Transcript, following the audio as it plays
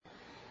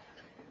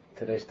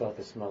today started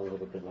to smell a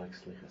little bit like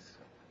slichas.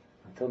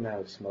 Until now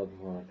it smelled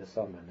more like the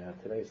summer. Now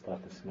today it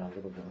started to smell a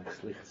little bit like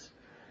slichas.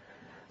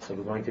 So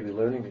we're going to be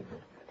learning.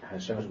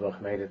 Hashem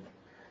Baruch made it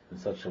in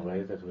such a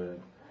way that we're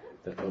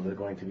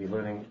going to be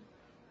learning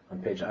on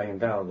page Ayin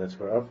Dal, that's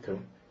where we're up to,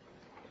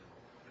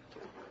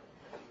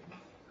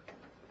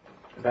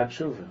 about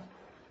tshuva,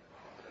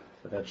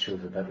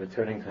 about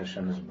returning to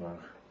Hashem Baruch.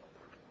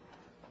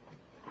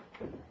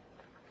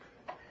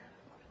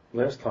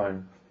 Last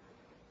time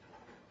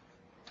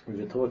we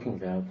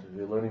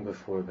were learning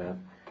before about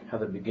how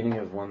the beginning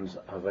of one's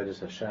Avodas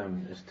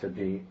Hashem is to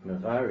be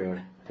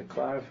mevarer, to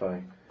clarify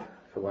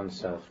for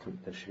oneself,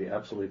 that should be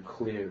absolutely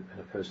clear in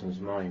a person's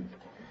mind,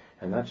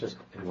 and not just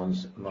in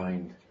one's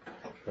mind,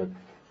 but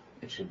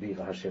it should be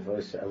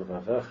v'hashevosa el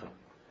vavecha,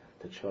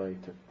 to try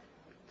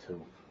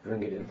to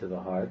bring it into the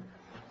heart.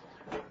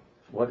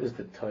 What is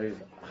the toiv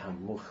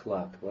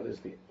hamuchlat? What is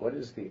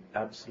the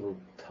absolute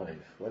toiv?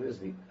 What is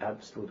the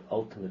absolute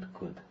ultimate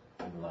good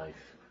in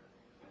life?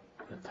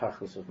 The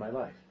tachlis of my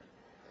life.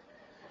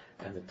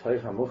 And the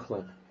toiv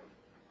hamuchlat.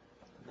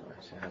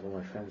 I have all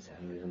my friends here.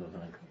 I don't even know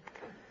that.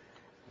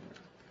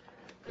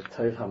 The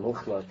toiv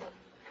hamuchlat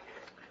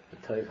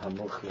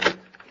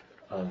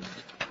of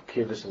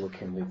Kirvus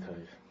Elokim Li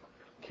Toiv.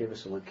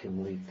 Kirvus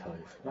Elokim Li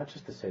Toiv. Not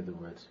just to say the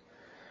words.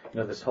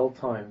 This whole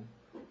time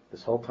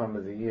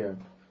of the year,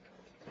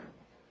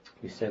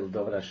 we say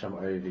L'Dovad Hashem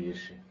Ari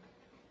V'Yishi.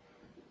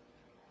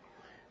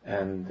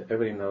 And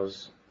everybody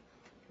knows,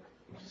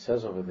 it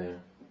says over there,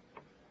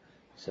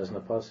 it says in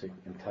the pasuk,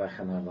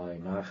 Imtachan alai,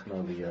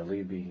 machna liyar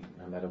libi,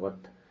 no matter what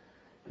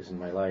is in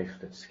my life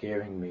that's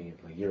scaring me,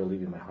 liyar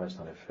libi, my heart's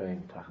not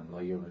afraid, Imtachan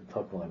liyar,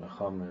 topul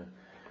mechamer,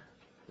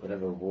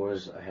 whatever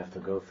wars I have to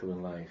go through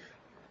in life.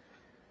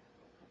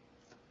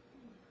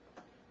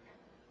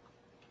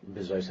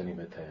 B'zois ani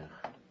b'teach.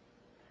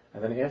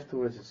 And then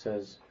afterwards it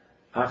says,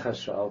 Achas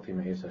sha'alti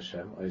me'ez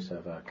Hashem,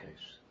 oisa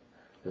v'akesh.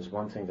 There's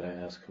one thing that I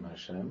ask from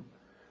Hashem,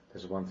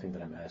 there's one thing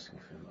that I'm asking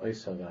for Him.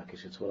 Oisa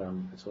v'akesh, it's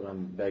what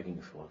I'm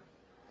begging for.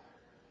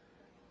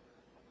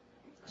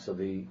 So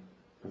the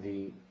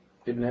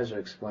Ibn Ezra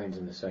explains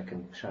in the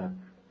second pshat,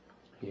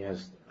 he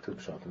has two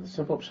pshat. And the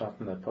simple pshat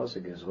in that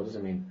pasuk is, what does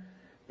it mean?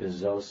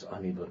 Bezos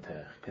ani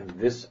botech. In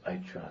this I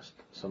trust.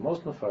 So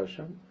most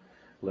Mefarshim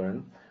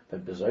learn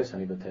that Bezos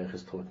ani botech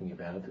is talking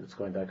about it. It's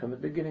going back on the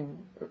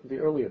beginning, the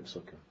earlier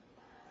psukim.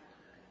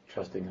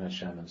 Trusting in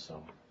Hashem and so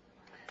on.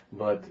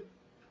 But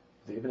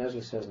the Ibn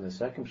Ezra says in the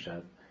second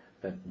pshat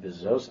that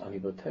Bezos ani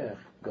botech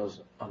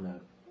goes on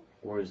the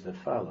words that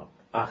follow.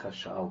 Achas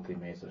sha'alti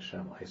me'ez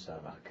Hashem oisa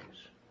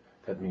v'akesh.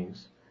 That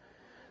means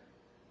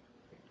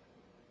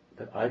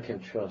that I can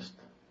trust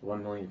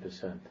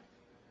 1,000,000%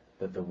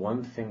 that the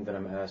one thing that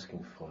I'm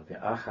asking for, the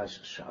achas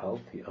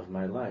sha'alti of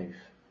my life,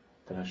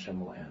 that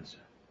Hashem will answer.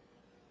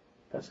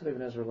 That's what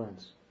Ibn Ezra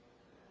learns.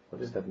 What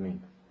does that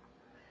mean?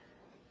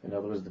 In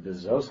other words, the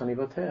bezos ani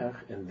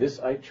botech, in this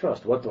I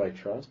trust. What do I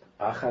trust?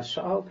 Achas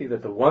sha'alti,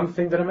 that the one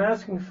thing that I'm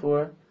asking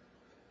for,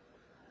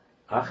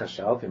 achas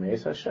sha'alti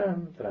me'ez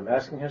Hashem, that I'm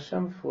asking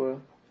Hashem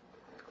for,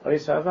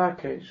 oisa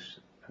v'akesh,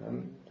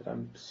 that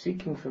I'm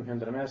seeking from Him,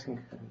 that I'm asking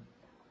from Him.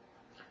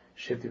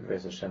 Shivti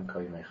b'vez Hashem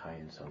kol yimei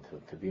chayin, so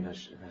to be in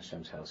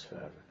Hashem's house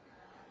forever.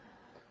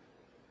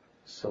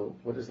 So,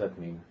 what does that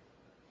mean?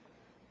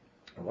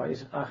 And why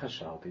is it achas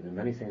sha'alti? There are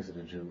many things that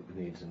a Jew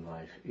needs in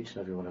life. Each and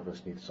every one of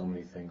us needs so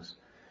many things.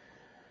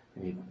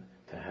 We need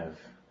to have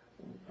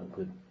a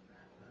good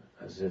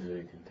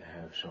zivig, and to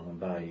have shalom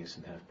bayis,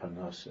 and to have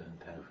parnasa, and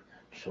to have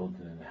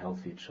children, and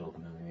healthy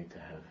children, and we need to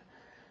have...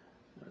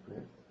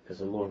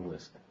 There's a long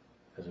list.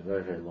 There's a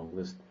very, very long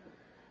list.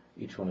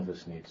 Each one of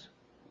us needs.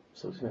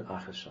 So it's an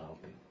achas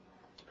sha'alti.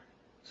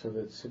 So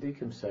the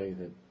tzaddikim say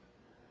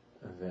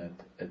that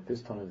at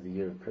this time of the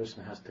year, a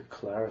person has to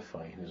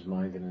clarify in his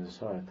mind and in his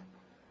heart,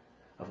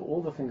 of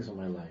all the things in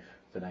my life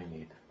that I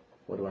need,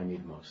 what do I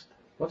need most?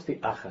 What's the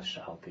achas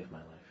sha'alti of my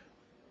life?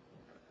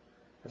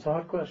 That's a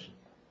hard question.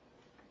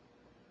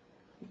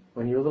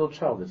 When you're a little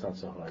child, it's not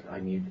so hard. I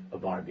need a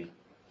Barbie.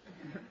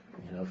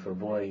 For a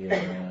boy,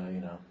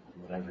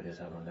 whatever it is,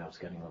 I don't know, it's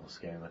getting a little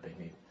scary what they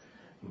need.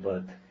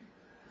 But,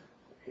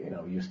 it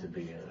used to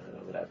be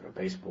a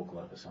baseball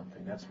glove or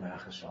something. That's my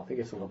achas sha'alti. It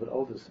gets a little bit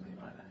older to me.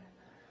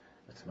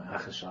 That's my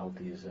achas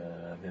sha'alti is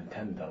a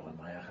Nintendo, and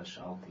my achas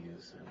sha'alti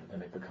is,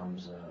 then it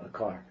becomes a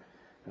car,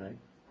 right?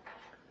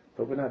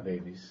 But we're not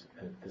babies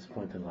at this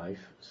point in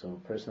life, so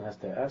a person has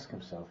to ask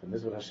himself, and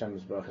this is what Hashem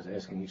Baruch is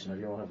asking each and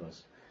every one of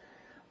us.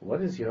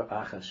 What is your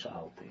achas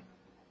sha'alti?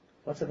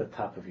 What's at the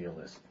top of your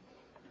list?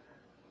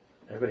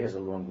 Everybody has a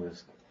long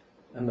list.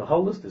 And the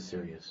whole list is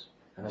serious.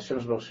 And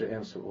Hashem Baruch should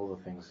answer all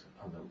the things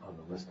on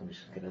the list, and we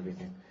should get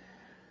everything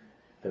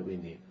that we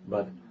need.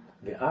 But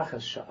the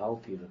achas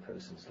sha'alti of a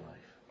person's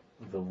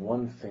life, the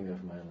one thing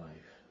of my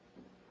life,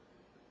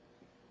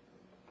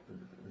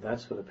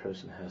 that's what a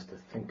person has to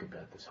think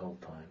about this whole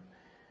time.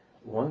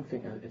 One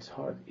thing, and it's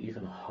hard,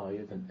 even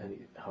higher than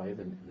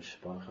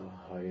mishpacha,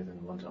 higher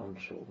than one's own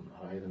children,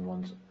 higher than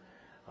one's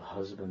a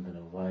husband and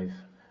a wife,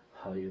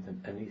 higher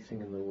than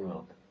anything in the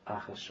world.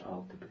 Achas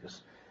sha'alti,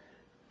 because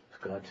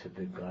God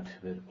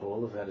forbid,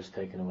 all of that is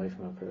taken away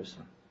from a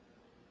person.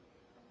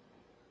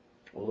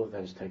 All of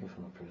that is taken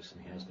from a person.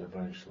 He has the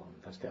Bar Shalom.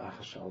 That's the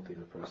Achas Shalti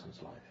of a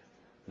person's life.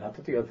 Not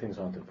that the other things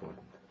aren't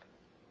important.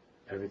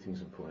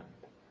 Everything's important.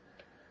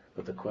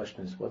 But the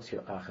question is, what's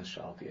your Achas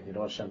Shalti? And you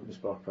know what Shem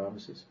Mizbach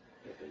promises?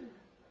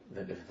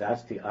 That if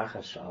that's the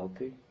Achas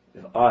Shalti,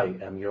 if I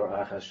am your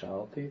Achas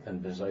Shalti,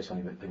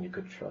 then you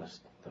could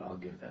trust that I'll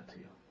give that to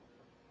you.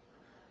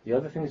 The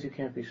other things you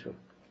can't be sure.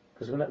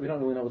 Because we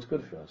don't really know what's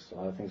good for us. A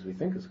lot of things we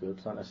think is good,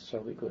 it's not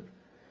necessarily good.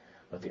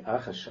 But the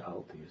Achas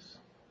Shalti is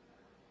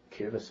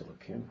Kirvas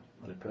Elokim.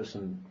 When a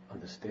person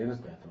understands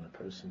that, when a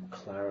person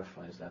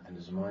clarifies that in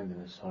his mind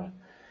and his heart,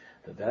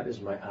 that is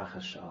my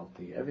Achas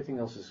Shalti. Everything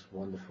else is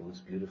wonderful,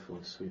 it's beautiful,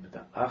 it's sweet, but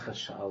the Achas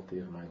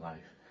Shalti of my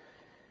life.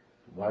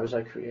 Why was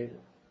I created?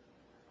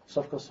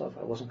 Sof kol sof,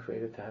 I wasn't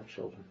created to have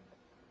children.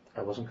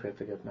 I wasn't created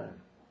to get married.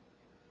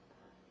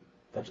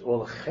 That's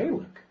all a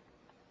chelik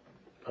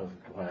of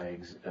why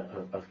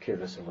of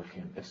Kirvas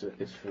Elokim.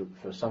 It's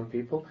for some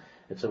people,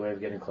 it's a way of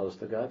getting close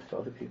to God. For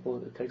other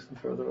people, it takes them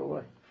further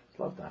away. It's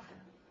love dafka.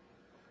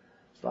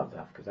 It's love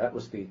dafka. That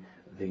was the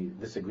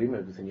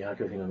disagreement between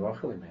Yaakov and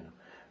Rachel Imenu.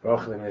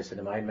 Rachel Imenu said,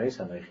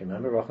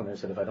 remember, Rachel Imenu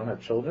said, if I don't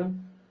have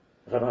children,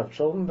 then I'm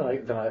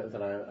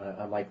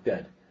like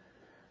dead.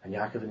 And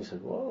Yaakov Imenu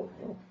said, whoa,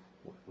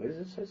 where does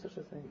it say such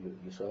a thing?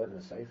 You saw that in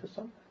the Sefer or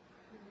something?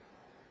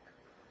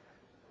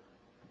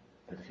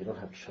 That if you don't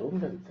have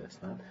children, that's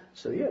not.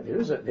 So yeah, there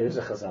is a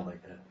chazal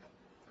like that.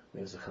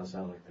 There's a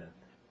chazal like that.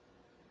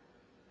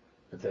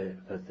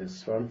 But the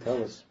Sfarim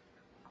tell us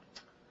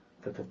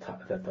that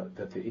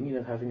the Indian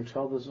of having a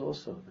child is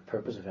also the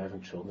purpose of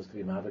having children is to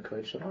be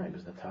mavakot shamayim,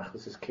 because the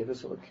tachlis is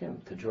kivus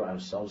elokim, to draw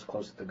ourselves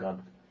closer to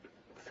God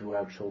through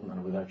our children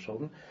and with our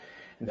children,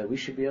 and that we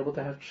should be able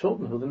to have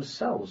children who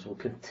themselves will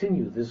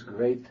continue this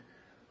great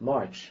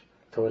march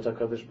towards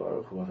HaKadosh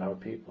Baruch Hu of our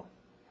people.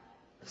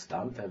 It's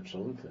time to have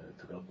children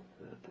to go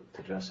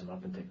to dress them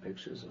up and take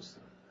pictures.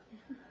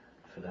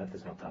 For that,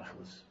 there's no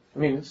tachlis. I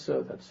mean, it's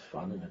that's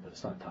fun in it, but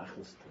it's not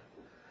tachlis.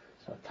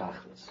 It's not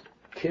tachlis.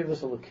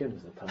 Kivus Elokim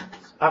is the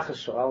tachlis. Achas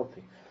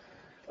Shalti.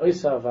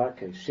 Oisa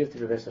Avake. Shivti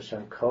B'Beis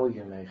Hashem Kol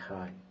Yemei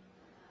Chai.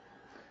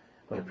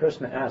 When a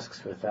person asks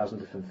for 1,000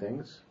 different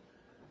things,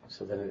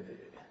 so that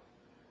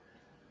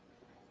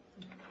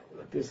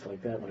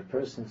like that, when a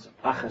person's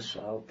Achas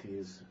Shalti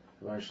is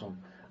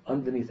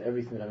underneath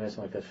everything that I'm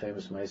asking, like that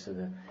famous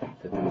Maisa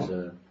that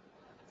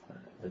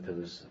there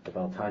was the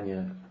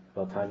Baltanya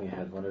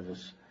had one of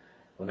his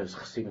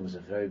chassidim was a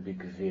very big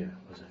gevir,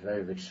 was a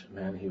very rich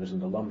man. He was in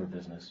the lumber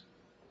business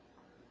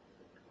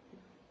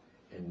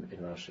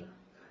in Russia,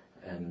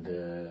 and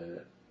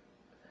it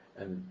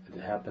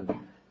happened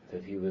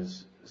that he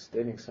was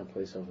standing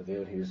someplace over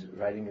there. He was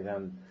writing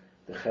down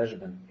the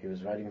cheshbon. He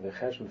was writing the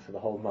cheshbon for the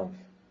whole month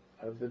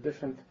of the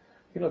different,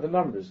 the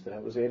numbers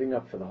that was adding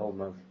up for the whole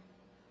month,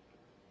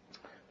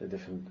 the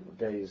different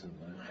days and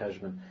the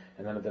cheshbon.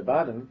 And then at the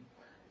bottom,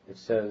 it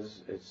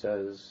says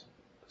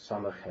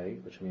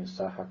Samachay, which means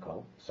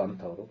Sahakol, sum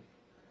total,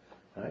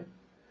 right?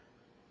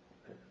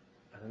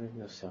 I don't even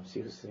know. See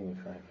who's sitting in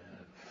front of me.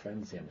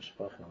 Friends here,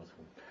 Mishpach.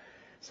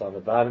 So on the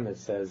bottom it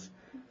says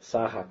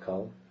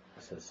Sahakol.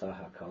 It says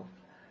Sahakol,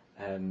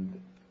 and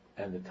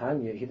the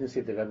Tanya, he didn't see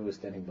if the Rebbe was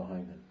standing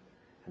behind him,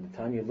 and the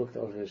Tanya looked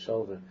over his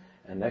shoulder,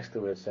 and next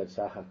to it said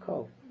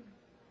Sahakol.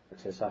 It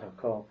says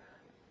Sahakol.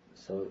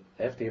 So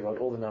after he wrote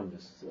all the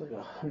numbers,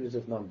 hundreds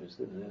of numbers,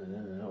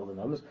 all the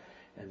numbers,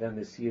 and then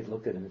the Seed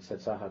looked at him and said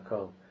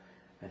Sahakol,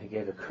 and he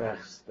gave a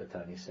krach, the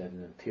Tanya said,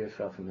 and a tear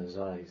fell from his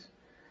eyes,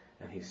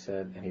 and he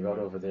said, and he wrote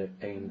over there,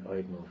 Ein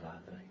Oid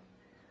Milvadai.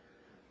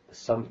 The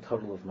sum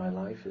total of my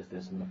life is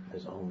there's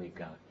only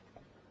God.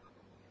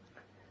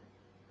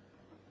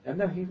 And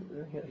then you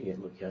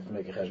have to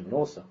make a cheshbon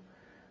also,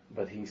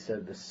 but he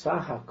said the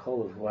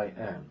Sahakol of who I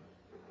am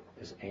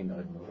is Ein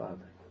Oid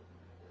Milvadai.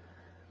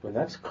 When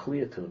that's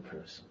clear to a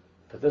person,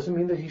 that doesn't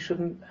mean that he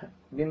shouldn't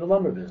be in the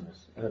lumber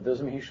business, and it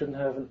doesn't mean he shouldn't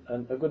have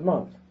a good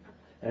month,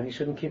 and he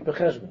shouldn't keep a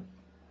cheshbon.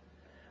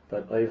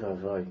 But oy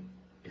vavoy,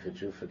 if a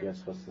Jew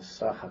forgets what's the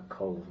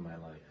Sahakol of my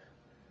life,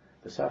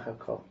 the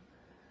Sahakol.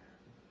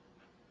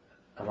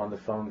 I'm on the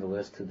phone the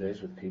last 2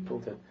 days with people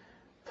that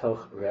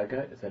toch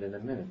rega, that in a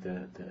minute,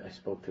 I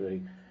spoke to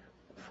already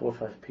 4 or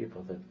 5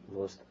 people that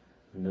lost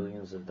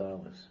millions of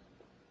dollars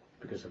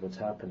because of what's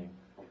happening.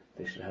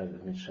 They should have,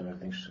 everything should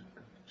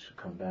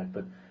come back,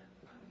 but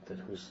that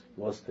who's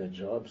lost their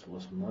jobs,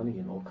 lost money,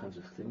 and all kinds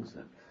of things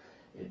that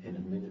in a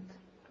minute,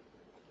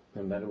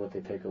 no matter what they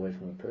take away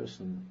from a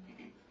person,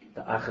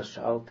 the Achas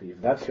Shalti,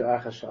 if that's your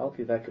Achas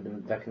Shalti, that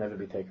can never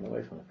be taken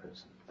away from a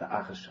person. The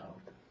Achas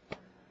Shalti.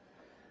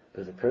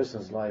 But if a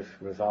person's life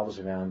revolves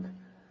around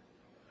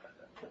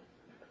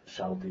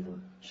Shalti,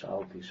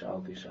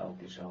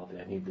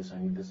 I need this, I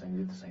need this, I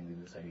need this, I need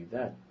this, I need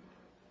that.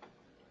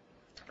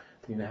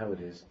 You know how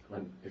it is.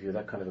 If you're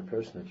that kind of a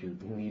person that you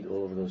need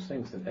all of those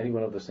things, then any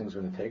one of those things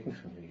when they're taken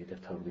from you, you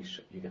get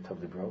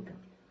totally broken,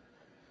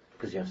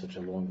 because you have such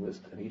a long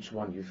list, and each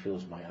one you feel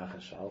is my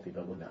Achas Shalti.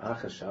 But when the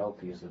Achas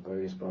Shalti is the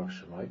Beis Baruch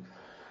Shemai,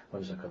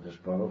 when it's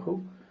HaKadosh Baruch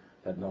Hu,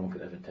 that no one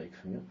could ever take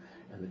from you.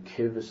 And the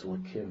Kirvis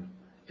Lakim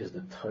is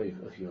the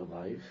Toiv of your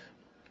life.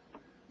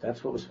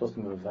 That's what we're supposed to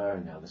move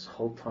now. This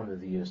whole time of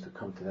the year is to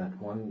come to that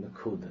one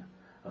Nakuda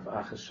of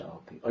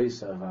Achashalti,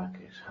 Oisa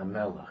Avakish,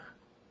 Hamelach.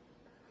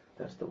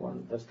 That's the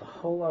one, that's the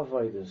whole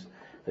Avodas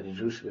that a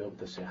Jew should be able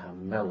to say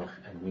Hamelach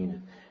and mean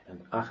it.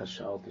 And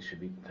Achashalti should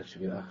be the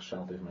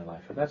Achashalti of my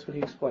life. And that's what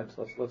he explains.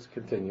 Let's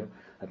continue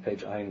at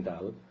page Ayin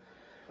Dalet.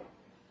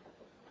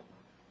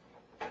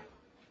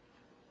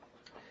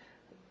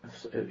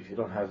 If you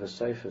don't have a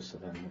sefer, so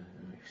then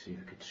see if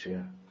you could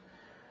share.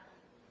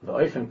 The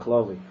Oifen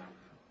Klali.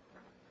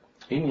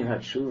 Inyan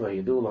HaTshuva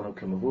Yidu Lanu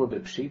K'mavur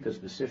B'Pshitas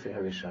B'Sifrei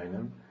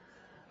HaRishayim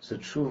So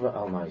Tshuva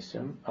Al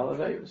Maisim Al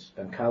Aveirus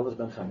and Kalas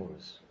Ben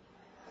Chamuris.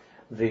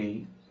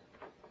 The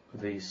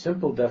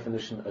simple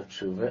definition of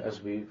Tshuva,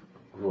 as we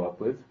grew up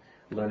with,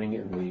 learning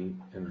in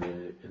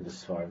the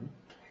Svarim,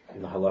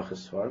 in the Halacha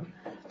Svarim,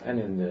 and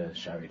in the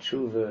Shari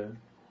Tshuva,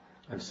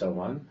 and so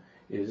on,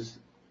 is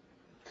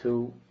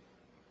to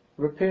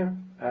repair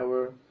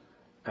our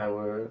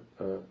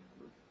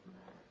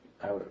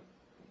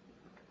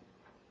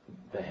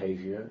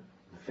behavior,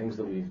 the things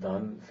that we've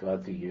done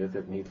throughout the year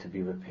that need to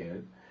be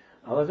repaired.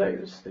 Al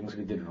Aveirus, things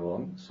we did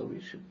wrong, so we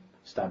should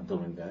stop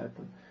doing that.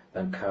 And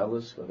then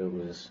Kalas, whether it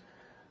was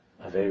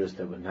Aveirus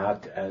that were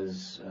not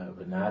as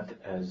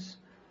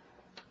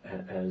I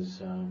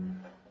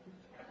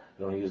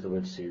don't use the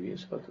word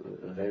serious, but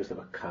Aveirus that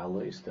were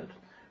Kalas, that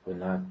were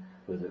not,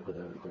 where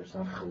it's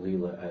not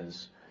Chalila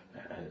as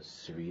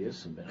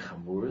serious, and Ben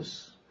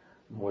Chamuris,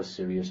 more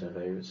serious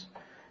Aveirus.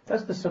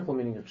 That's the simple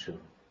meaning of Tshuva.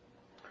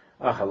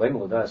 But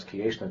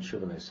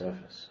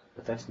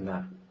that's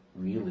not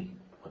really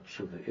what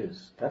Tshuva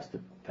is. That's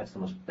the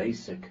most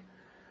basic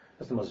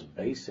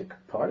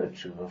part of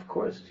Tshuva. Of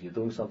course, you're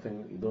doing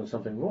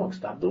something wrong.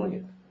 Stop doing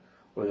it.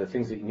 Or there are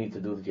things that you need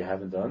to do that you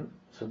haven't done,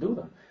 so do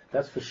them.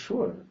 That's for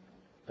sure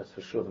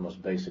the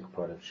most basic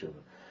part of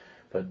Tshuva.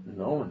 But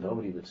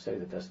nobody would say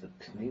that that's the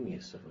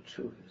pnimius of what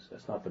Tshuva is.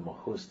 That's not the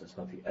mahus. That's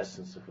not the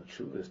essence of what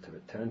Tshuva is, to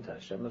return to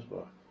Hashem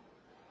Yisborach.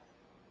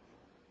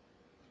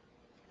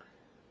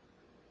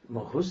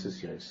 Mahus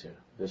is Yosir.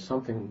 There's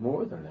something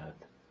more than that.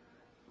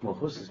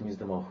 Mahus means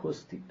the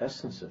mahus, the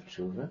essence of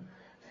Tshuva.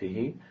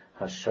 Fihi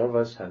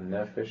hashavas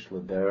hanefesh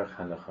l'derech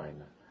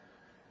hanachayna.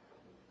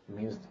 It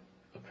means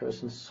a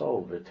person's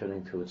soul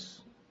returning to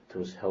its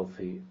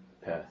healthy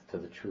path, to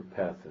the true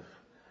path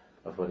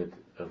of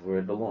where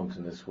it belongs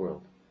in this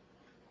world.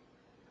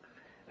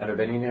 And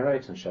Rabbeinu Yonah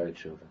writes in Shari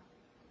Tshuva,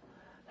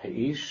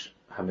 Ha'ish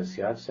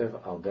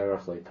hamisyatsev al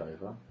derech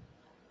le'taiva,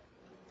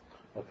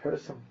 a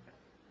person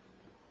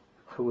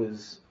who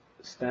is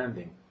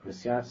standing,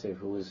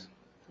 misyatsev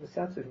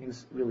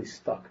means really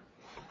stuck,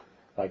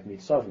 like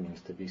mitzav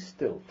means to be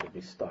still, to be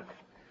stuck.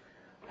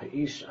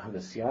 Ha'ish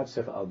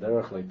hamisyatsev al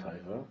derech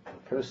le'taiva,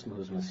 a person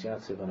who's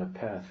misyatsev on a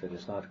path that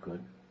is not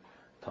good,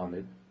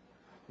 tamid,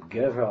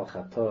 gever al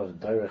chatov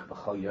derech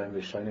b'chal yom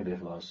v'shayne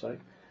b'vlasai.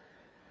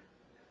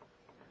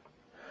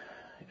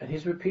 And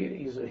he's repeating.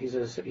 He's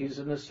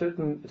in a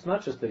certain. It's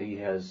not just that he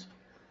has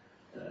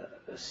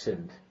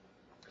sinned.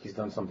 He's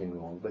done something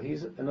wrong, but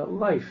he's in a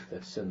life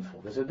that's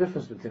sinful. There's a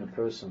difference between a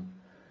person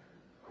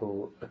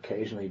who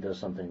occasionally does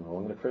something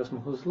wrong and a person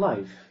whose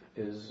life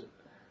is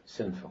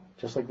sinful.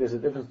 Just like there's a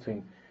difference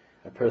between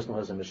a person who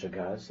has a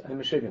mishagas and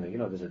a mishagana. You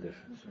know, there's a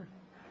difference.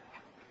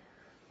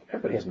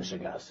 Everybody has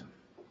mishagas,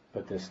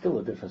 but there's still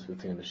a difference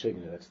between a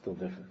mishagana. That's still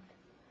different.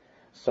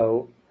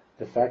 So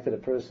the fact that a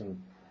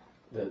person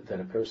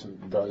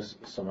does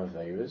some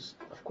aveiros,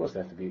 of course they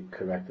have to be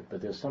corrected,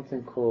 but there's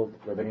something called,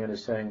 Rabbeinu Yonah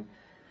is saying,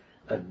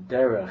 a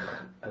derech,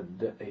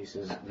 he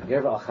says, the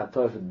gever al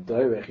chatov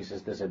derech, he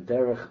says, there's a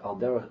derech, al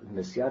derech,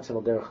 nesyatzev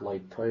al derech lo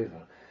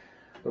tova,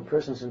 where a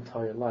person's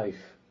entire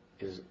life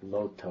is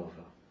lo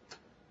tova.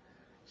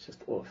 It's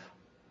just off.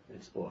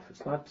 It's off.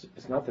 It's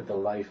not that the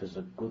life is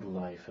a good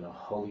life and a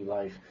holy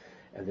life,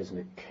 and there's an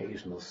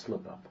occasional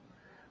slip up,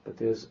 but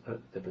there's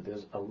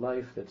a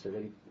life that's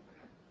already,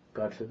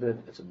 God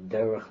forbid, it's a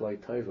derech lo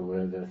tova,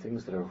 where there are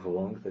things that are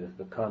wrong that have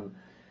become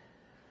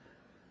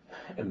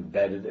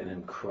embedded and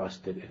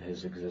encrusted in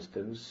his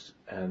existence,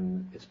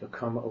 and it's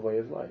become a way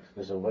of life.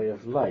 There's a way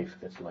of life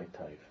that's like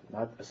taif,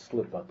 not a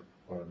slip up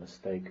or a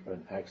mistake or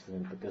an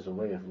accident, but there's a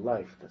way of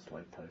life that's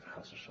like taif,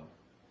 chas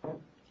v'shalom.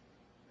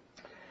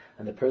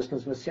 And the person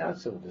is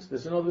misyatsa with this.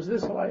 This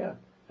is how I am.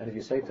 And if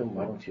you say to him,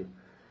 why don't you?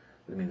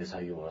 I mean, this is how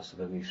you are, so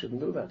then you shouldn't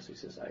do that. So he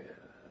says,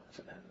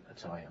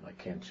 that's how I am. I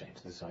can't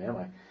change. This is how I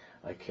am.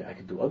 I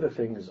could do other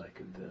things. I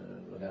could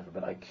whatever,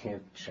 but I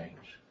can't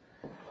change.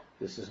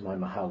 This is my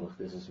mahalach.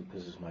 This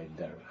is my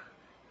derech.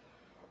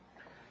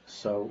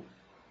 So,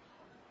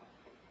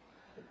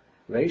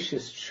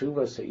 Reishis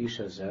Tshuva Se'ish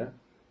Hazeh,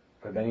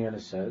 Rabbeinu Yonah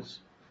says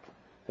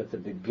that the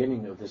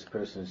beginning of this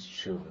person's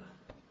tshuva,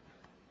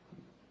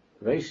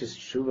 Reishis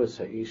Tshuva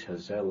Se'ish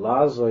Hazeh,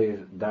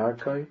 Lazoiv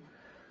Darkoi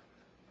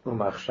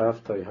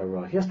Umachshavtoi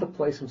Hara. He has to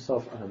place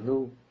himself on a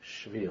new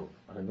shvil,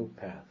 on a new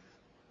path.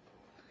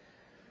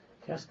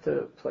 He has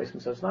to place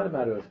himself. It's not a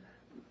matter of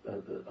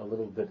a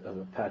little bit of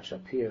a patch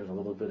up here and a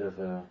little bit of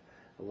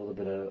a little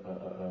bit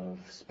of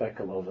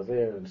speckle over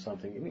there and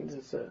something. It means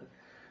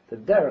the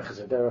derech is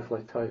a derech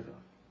like taiva.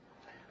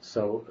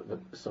 So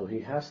he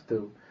has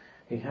to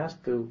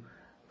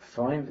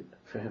find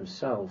for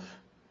himself.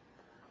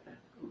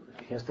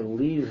 He has to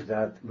leave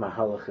that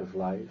mahalach of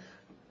life.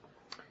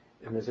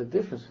 And there's a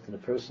difference between a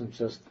person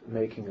just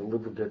making a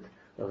little bit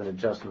of an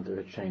adjustment or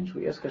a change.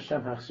 We ask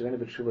Hashem, Hachzireni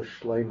b'tshuva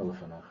shleima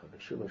lefanacha,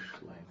 b'tshuva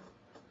shleima.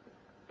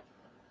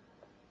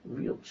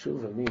 Real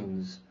tshuva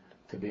means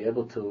to be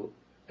able to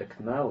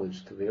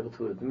acknowledge, to be able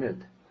to admit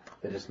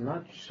that it's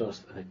not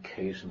just an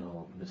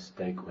occasional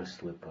mistake or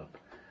slip up,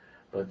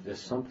 but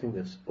there's something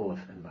that's off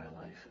in my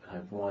life. I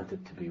want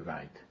it to be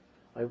right.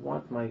 I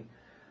want my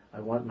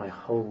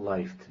whole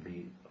life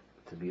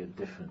to be a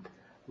different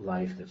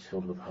life that's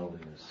filled with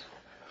holiness.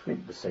 I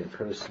mean, the same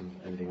person,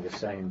 everything the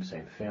same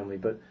family,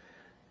 but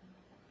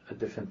a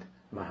different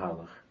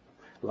mahalach.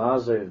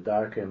 Lazev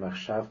darke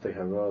machshavte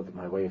harod,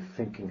 my way of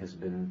thinking has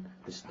been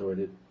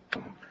distorted.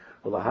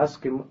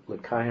 Ulahaskim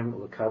lekayim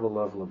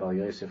lekavalov lebal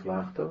Yosef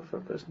lachto, for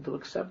a person to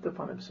accept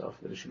upon himself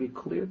that it should be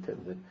clear to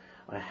him that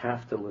I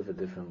have to live a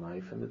different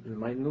life, and that in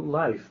my new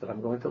life that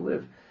I'm going to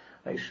live,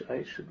 I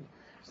should.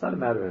 It's not a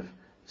matter of.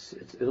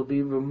 It'll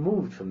be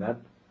removed from that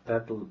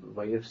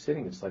way of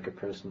sitting. It's like a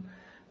person,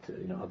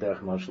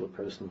 a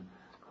person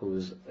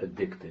who's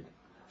addicted.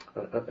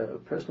 A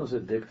person who's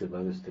addicted,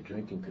 whether it's to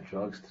drinking, to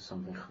drugs, to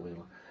something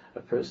chalila, a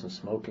person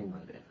smoking,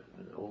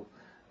 whatever.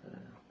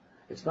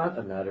 It's not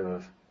a matter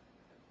of.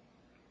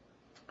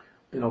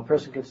 A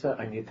person can say,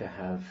 I need to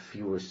have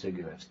fewer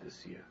cigarettes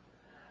this year.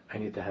 I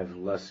need to have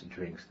less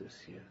drinks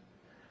this year.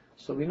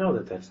 So we know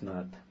that that's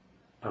not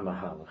a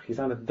mahalach. He's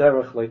on a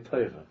derech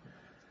leitova.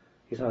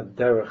 He's on a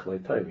derech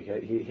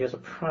leitova. He has a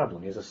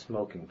problem. He has a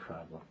smoking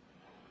problem.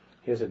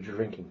 He has a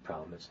drinking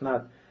problem. It's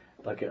not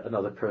like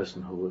another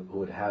person who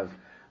would have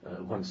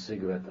one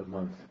cigarette a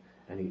month,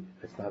 and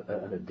it's not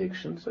an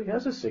addiction, so he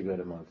has a cigarette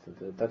a month.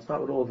 That's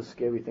not what all the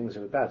scary things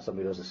are about.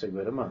 Somebody does a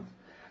cigarette a month.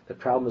 The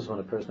problem is when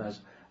a person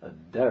has a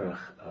derech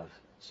of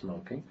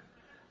smoking,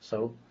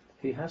 so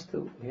he has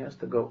to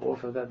go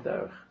off of that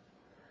derech.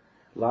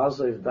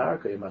 Lazev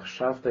darka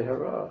imachshavte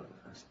hara,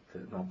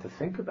 not to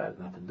think about it,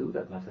 not to do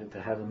that, not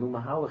to have a new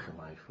mahalach in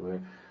life where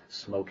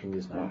smoking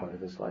is not part of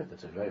his life.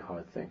 That's a very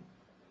hard thing.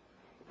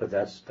 But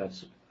that's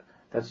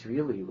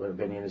really what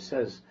Ben Yehuda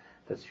says.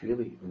 That's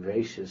really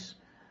Reishis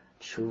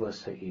Tshuva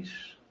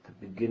Sa'ish. The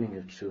beginning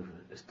of Tshuva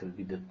is to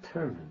be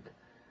determined,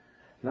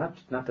 not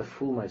to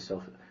fool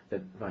myself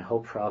that my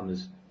whole problem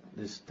is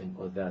this thing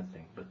or that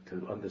thing, but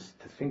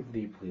to think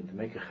deeply and to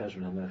make a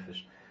cheshbon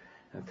hanefesh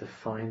and to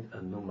find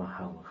a new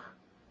mahalach.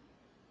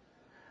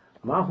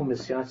 Mahu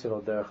misyatzev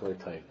al derech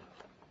leitayv.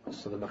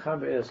 So the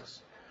Mechaber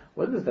asks,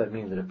 what does that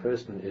mean that a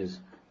person is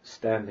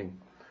standing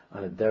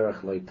on a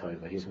derech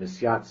leitayv? He's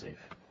misyatzev.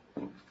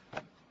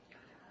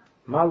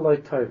 Ma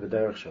leitayv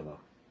b'derech shelo.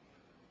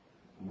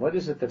 What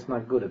is it that's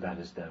not good about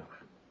his derech?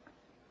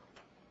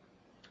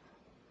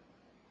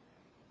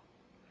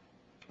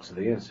 So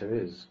the answer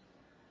is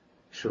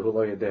Shehu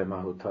lo yedeh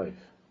mahu tayv.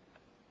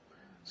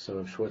 So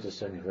Rav Schwartz is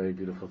saying a very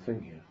beautiful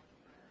thing here.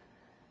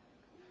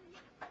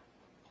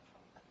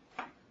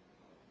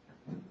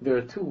 There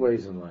are two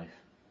ways in life.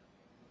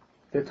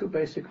 There are two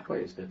basic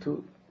ways. There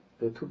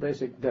are two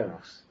basic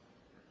derechs.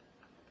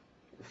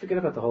 Forget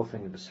about the whole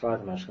thing.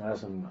 Besfardim,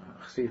 Ashkenazim,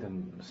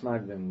 Chassidim,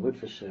 Misnagdim,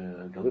 Litvish,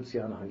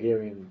 Galician,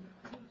 Hungarian.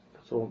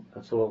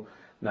 That's all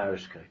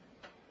Narishkeit.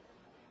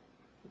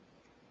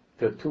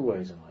 There are two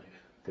ways in life.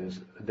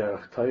 There's a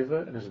derech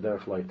taiva and there's a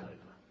derech light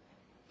taiva.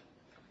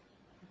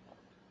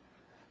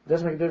 It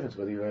doesn't make a difference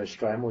whether you wear a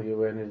shtreim or you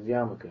wear a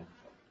yarmulke.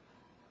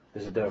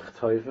 There's a derech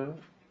taiva,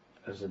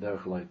 there's a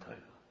derech light taiva.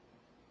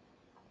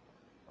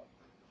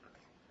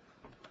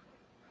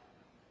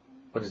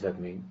 What does that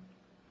mean?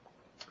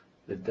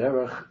 The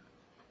derech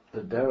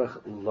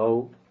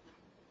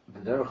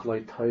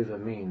light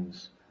taiva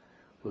means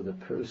where the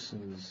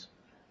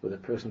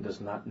person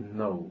does not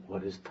know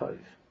what is taiv.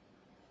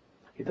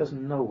 He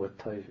doesn't know what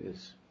taiv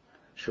is.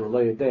 Shu lo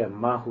yedea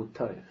mahu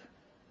taiv.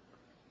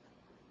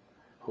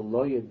 Hu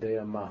lo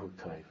yedea mahu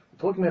taiv. I'm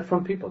talking about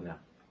from people now.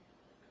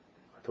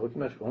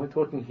 We're only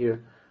talking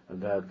here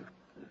about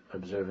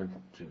observant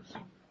Jews.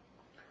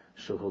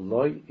 Shu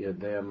lo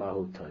yedea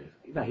mahu taiv.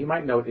 Now he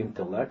might know it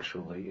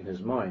intellectually in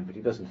his mind, but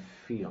he doesn't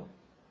feel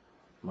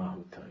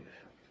mahu taiv.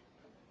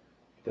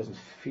 He doesn't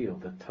feel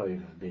the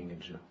taiv of being a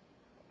Jew.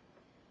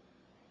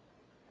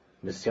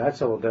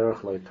 Misyatza al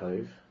derech lo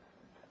taiv.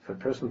 For a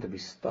person to be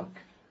stuck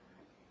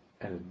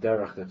in a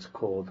derech that's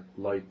called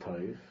light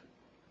taiv,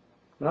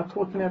 we're not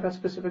talking about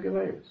specific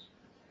areas.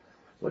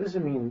 What does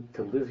it mean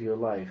to live your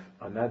life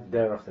on that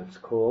derech that's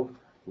called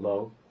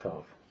lo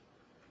tov?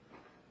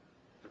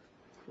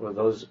 Well,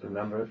 those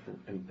remember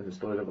in the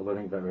story that we're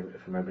learning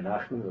from Rabbi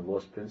Nachman, the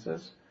lost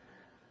princess,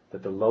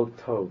 that the lo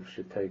tov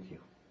should take you.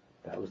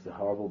 That was the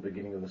horrible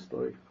beginning of the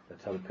story.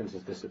 That's how the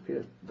princess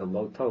disappeared. The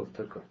lo tov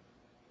took her.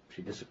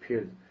 She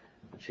disappeared.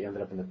 And she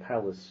ended up in the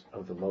palace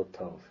of the Lo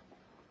Tov.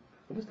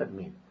 What does that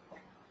mean?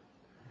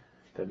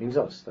 That means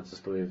us. That's the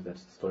story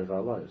of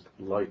our lives.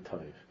 Lo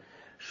Tov.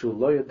 Shu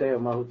lo yodea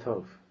mahu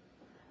tov.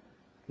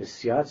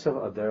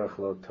 Nisyatzav aderech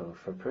lo tov.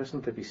 For a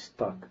person to be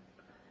stuck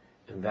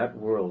in that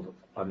world,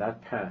 on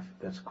that path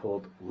that's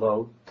called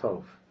lo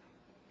tov.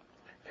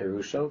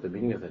 Perusho, the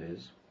meaning of it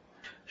is,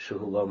 Shu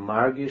lo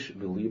margish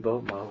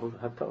bilibo mahu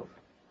hatov.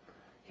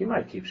 He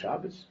might keep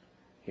Shabbos,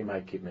 he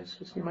might keep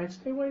mitzvahs, he might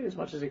stay away as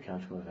much as he can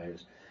from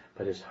Averos,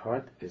 but his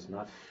heart is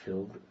not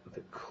filled with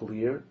the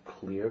clear,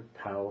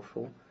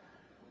 powerful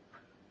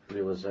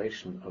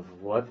realization of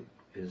what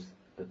is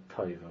the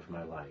taiv of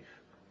my life.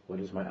 What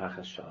is my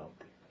achas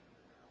shalti?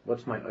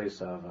 What's my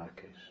oisa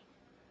avakesh?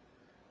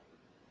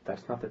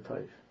 That's not the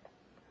taiv.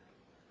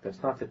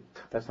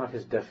 That's not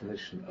his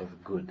definition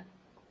of good.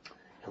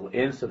 He'll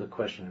answer the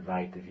question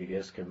right if you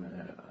ask him.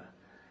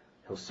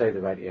 He'll say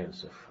the right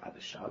answer.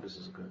 The Shabbos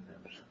is good.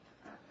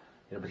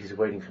 But he's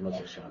waiting for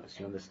Motzei Shabbos.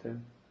 You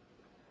understand?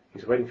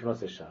 He's waiting for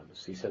Motzei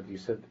Shabbos. You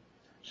said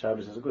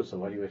Shabbos is good, so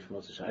why do you wait for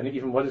Motzei Shabbos? And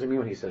even what does it mean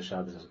when he says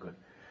Shabbos is good?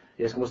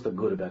 You ask him, what's the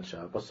good about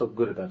Shabbos? What's so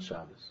good about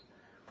Shabbos?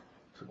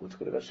 So what's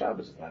good about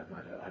Shabbos is that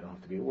I don't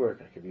have to be at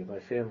work. I could be with my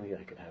family.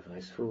 I could have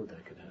nice food.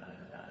 I could,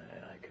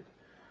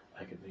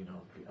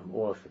 I'm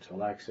off. It's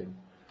relaxing.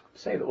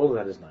 Say that all of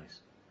that is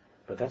nice,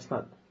 but that's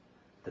not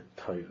the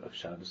toiv of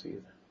Shabbos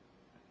either.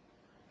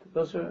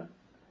 Those are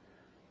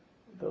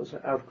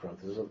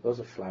outgrowths. Those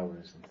are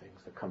flowers and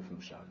things that come from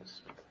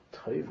Shabbos. But the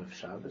toiv of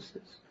Shabbos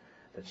is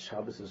that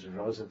Shabbos is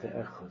rosa de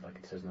echad, like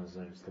it says in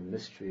Isaiah. It's the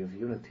mystery of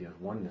unity, of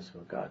oneness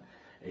with God.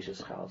 It's a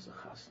chasna,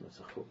 it's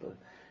a chuppah,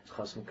 it's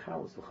chasm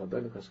kal, it's the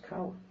chadonik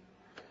kal.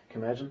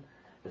 Can you imagine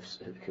if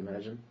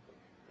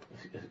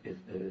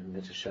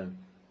Mitzvah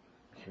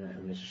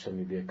Hashem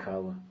you be a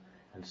kala,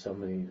 and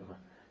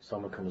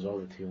someone comes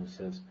over to you and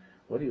says,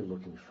 "What are you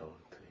looking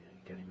forward to?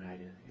 You're getting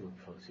married. You're looking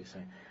forward to." You're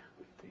saying,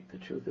 "The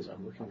truth is,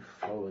 I'm looking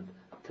forward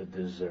to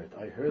dessert.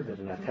 I heard that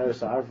in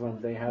Ateres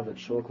Avram they have a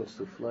chocolate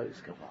souffle.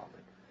 It's gavaldik."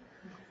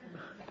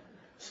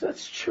 So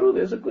that's true.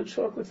 There's a good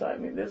chocolate.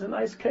 There's a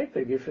nice cake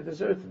they give for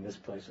dessert in this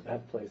place or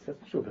that place.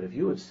 That's true. But if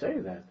you would say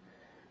that,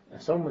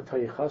 and someone would tell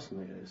you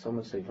chasna,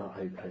 someone would say, "No,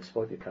 I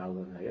spoke to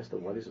Carla and I asked her,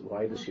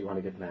 why does she want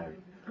to get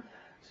married?"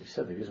 She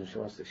said the reason she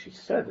wants to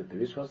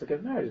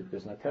get married is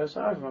because in Ateres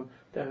Avram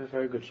they have a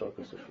very good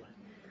chocolate souffle.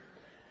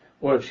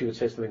 Or if she would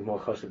say something more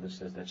chashuv that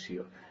says that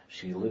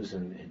she lives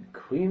in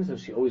Queens and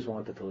she always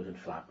wanted to live in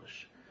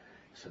Flatbush,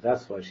 so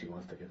that's why she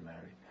wants to get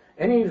married.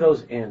 Any of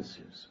those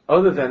answers,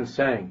 other than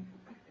saying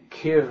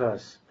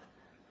kirvas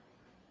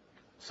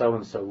so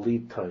and so li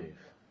toiv,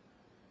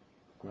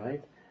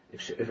 right?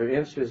 If her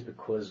answer is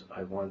because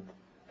I want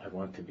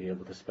to be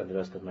able to spend the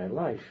rest of my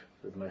life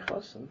with my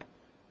chassan,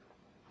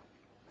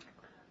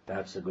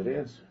 that's a good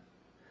answer.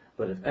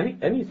 But if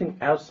anything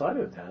outside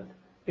of that,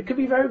 it could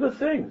be very good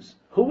things.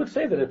 Who would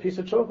say that a piece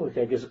of chocolate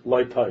cake is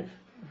loy toiv?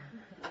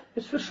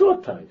 It's for sure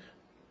toiv.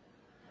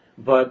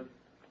 But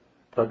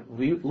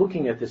we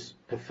looking at this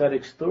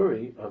pathetic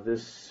story of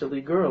this silly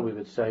girl, we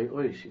would say,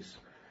 "Oy, she's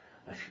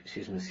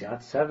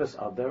misyat seves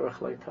al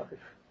derech loy toiv.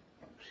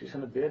 She's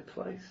in a bad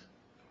place.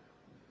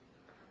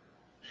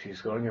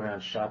 She's going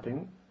around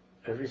shopping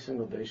every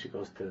single day. She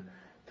goes to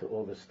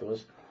all the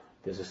stores.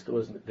 There's a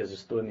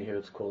store near here.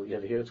 It's called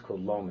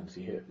Loman's.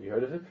 You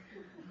heard of it?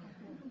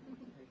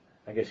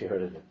 I guess you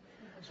heard of it.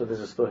 So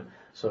there's a store.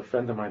 So a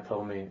friend of mine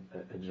told me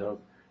a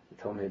joke. He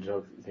told me a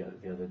joke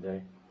the other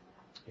day.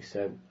 He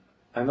said,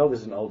 I know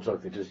this is an old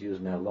joke. They just use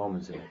now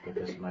Loman's in it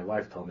because my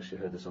wife told me she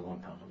heard this a long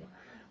time ago.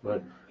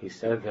 But he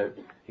said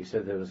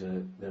there was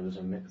a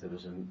man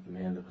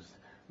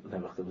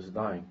that was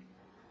dying,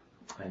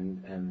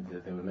 and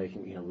they were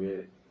making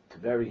to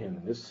bury him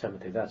in this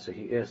cemetery that. So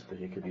he asked if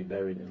he could be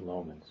buried in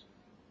Loman's.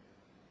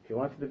 He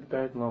wanted to be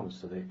buried in Loman's.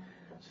 So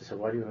she said,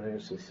 "Why do you want to?"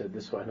 So he said,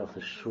 "This way I know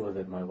for sure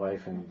that my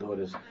wife and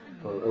daughters,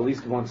 well, at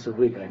least once a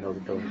week, I know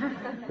that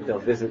they'll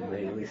visit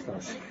me at least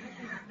once.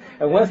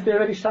 And once they're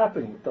already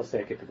shopping, they'll say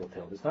I get to go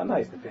tell. It's not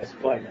nice to pass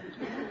by now."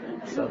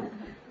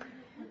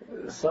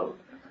 So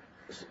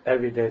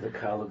every day the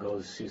Kala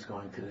goes, she's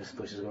going to this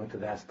store, she's going to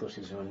that store,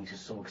 she's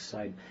so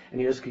excited. And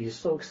you ask her, "You're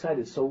so excited,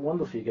 it's so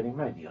wonderful, you're getting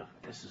married." "Yeah,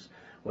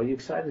 what are you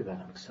excited about?"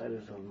 "I'm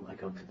excited. I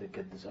go to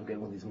get this. I'm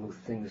getting all these new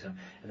things, and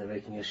they're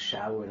making a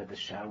shower. And at the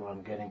shower,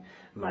 I'm getting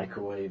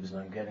microwaves,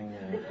 and I'm getting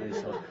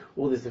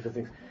all these different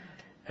things.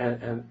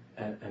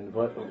 And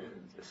what?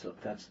 So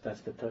that's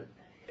the type.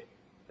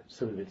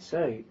 So we would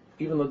say,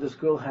 even though this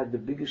girl had the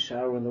biggest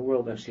shower in the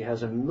world, and she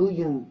has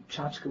 1,000,000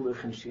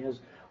 tchotchkelech, and she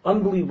has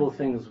unbelievable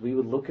things, we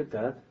would look at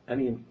that.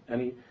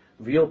 Any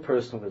real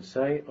person would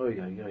say, "Oh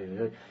yeah,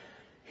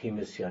 he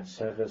misyat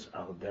seves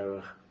al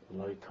derech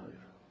loy toiv."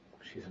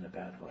 She's in a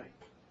bad way.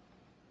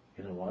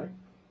 You know why?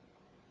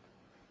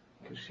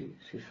 Because she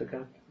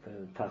forgot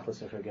the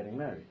tachlis of her getting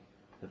married.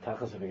 The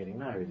tachlis of her getting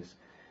married is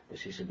that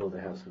she should build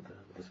a house with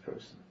this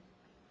person.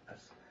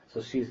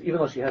 So even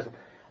though she has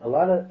a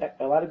lot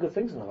of good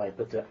things in her life,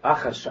 but the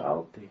achas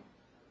sha'alti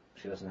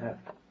she doesn't have.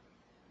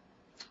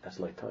 That's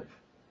like toiv.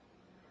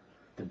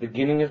 The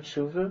beginning of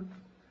tshuva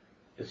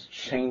is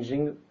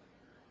changing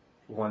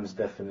one's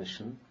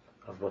definition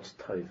of what's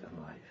toiv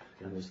in life.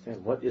 You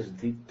understand? What is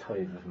the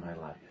toiv of my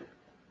life?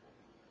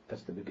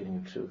 That's the beginning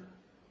of tshuva.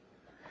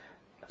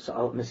 So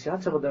al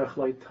misyatzav derech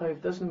lo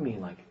tov doesn't mean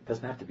like it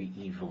doesn't have to be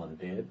evil and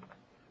bad.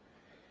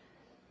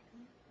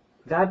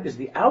 That is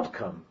the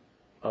outcome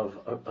of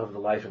the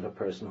life of a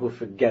person who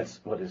forgets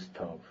what is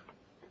tov.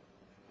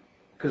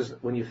 Because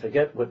when you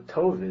forget what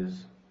tov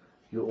is,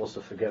 you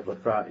also forget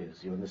what ra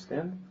is. You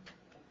understand?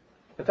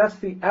 But that's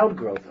the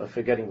outgrowth of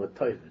forgetting what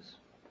tov is.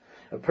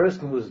 A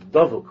person who's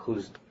davuk,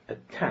 who's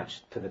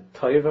attached to the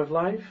tov of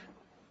life,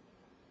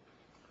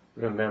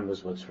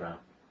 remembers what's ra.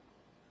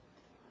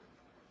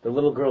 The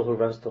little girl who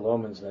runs to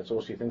Loman's and that's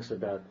all she thinks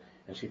about,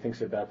 and she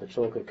thinks about the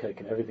chocolate cake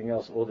and everything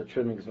else, all the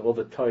trimmings and all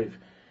the tov.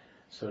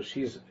 So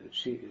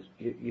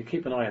you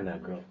keep an eye on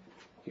that girl.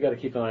 You got to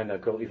keep an eye on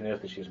that girl even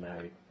after she's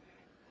married.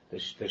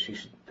 That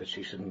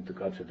she shouldn't,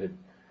 God forbid,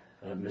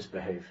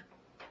 misbehave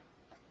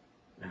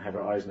and have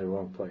her eyes in the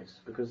wrong place,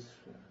 because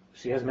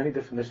she has many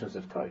definitions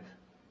of tov.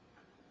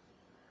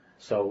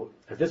 So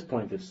at this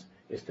point, it's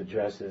the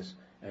dresses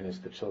and it's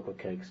the chocolate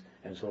cakes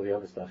and it's all the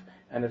other stuff.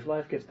 And if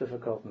life gets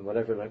difficult and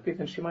whatever it might be,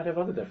 then she might have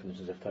other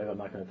definitions of tov. I'm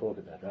not going to talk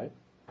about that, right?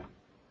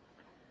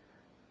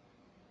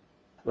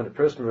 When a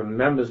person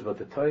remembers what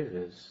the tov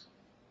is,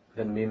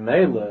 then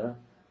mimela,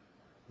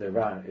 the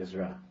ra is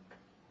ra.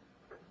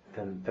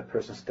 Then the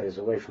person stays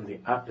away from the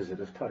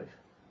opposite of tov.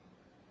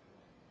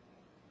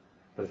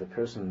 But if a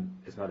person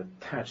is not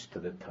attached to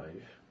the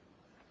tov,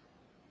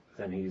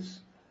 then he's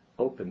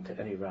open to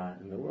any ra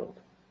in the world.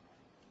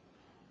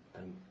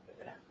 And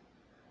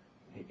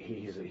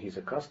he's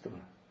a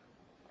customer.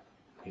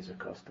 He's a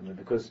customer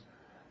because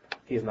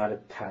he's not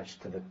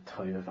attached to the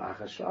tov of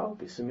achashal,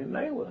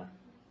 bisimimela.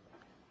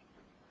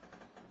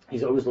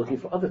 He's always looking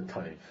for other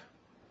tov.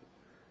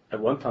 At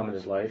one time in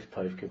his life,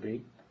 tov could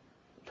be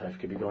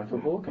going to a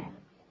ball game.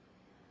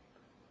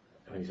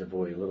 When he's a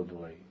little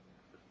boy,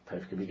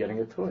 tov could be getting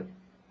a toy.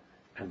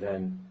 And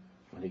then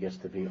when he gets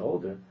to be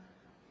older,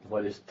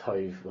 what is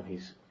tov when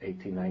he's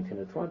 18, 19,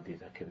 or 20?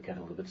 That can get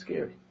a little bit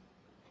scary.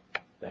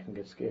 That can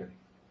get scary.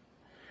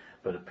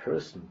 But a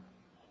person,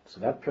 so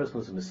that person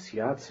is a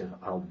misyatziv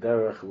al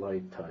derech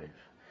loy tov.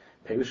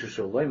 Perushu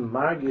sholoi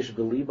margish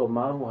belibo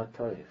mahu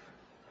hatov.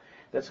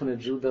 That's when a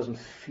Jew doesn't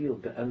feel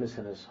the emes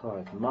in his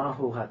heart.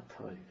 Mahu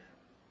hatov.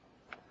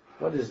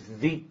 What is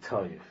the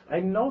tov? I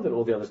know that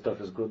all the other stuff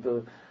is good.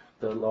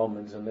 The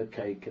almonds and the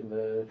cake and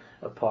the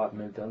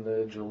apartment and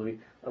the jewelry,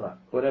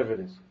 whatever it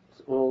is.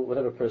 It's all,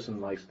 whatever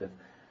person likes that,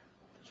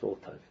 it's all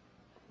tov.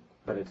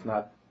 But it's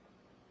not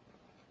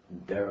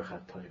derech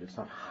hatov. It's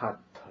not hat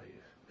tov.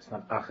 It's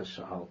not achas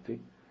sha'alti.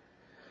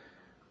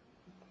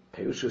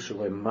 Peushu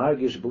shaloi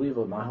margish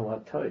belivo mahu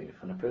hatov.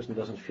 When a person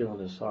doesn't feel in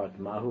his heart,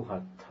 mahu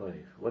hatov.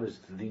 What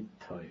is the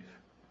tov?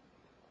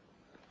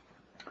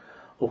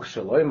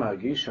 Ukshaloi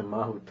margish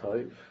mahu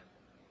tov.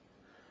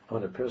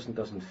 When a person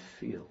doesn't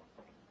feel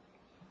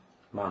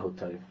mahu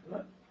tov,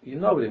 you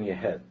know it in your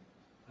head.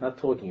 I'm not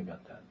talking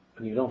about that.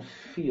 When you don't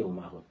feel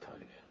mahu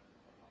tov,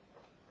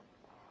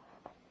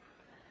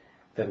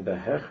 then the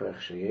hechrech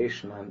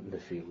sheyesh man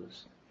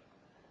nefilas.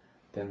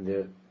 Then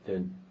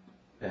the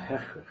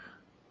hechrech,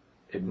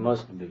 it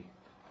must be.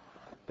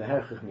 The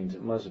hechrech means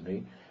it must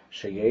be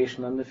sheyesh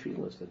man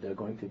nefilas, that there are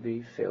going to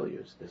be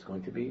failures. There's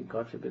going to be,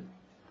 God forbid,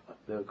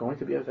 there are going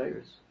to be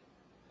aveiros.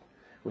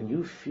 When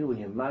you feel in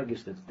your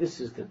magish that this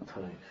is the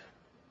tov,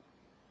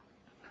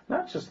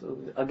 not just,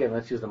 again,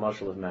 let's use the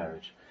marshal of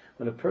marriage.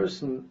 When a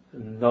person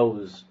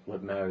knows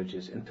what marriage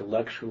is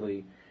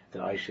intellectually,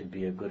 that I should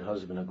be a good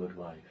husband, a good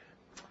wife.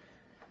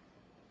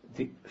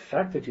 The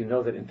fact that you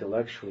know that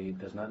intellectually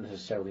does not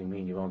necessarily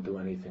mean you won't do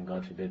anything,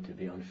 God forbid, to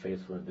be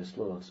unfaithful in this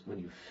law. It's when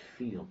you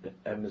feel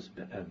be'emes,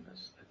 that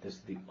this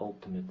is the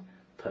ultimate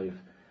type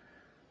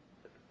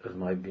of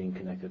my being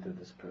connected to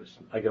this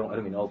person. I don't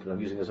mean ultimate, I'm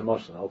using it as a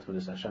marshal. Ultimate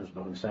is Hashem's,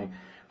 what I'm saying.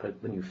 But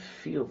when you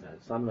feel that,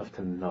 it's not enough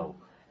to know.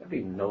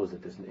 Everybody knows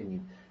that there's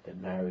that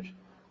marriage,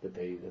 that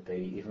they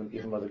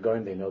even while they're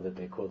going, they know that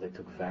they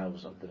took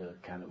vows under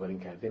the wedding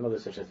canopy. They know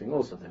there's such a thing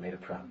also. They made a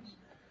promise.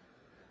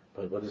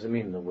 But what does it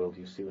mean in the world?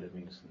 You see what it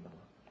means in the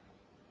world.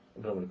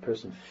 But when a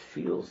person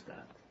feels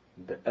that,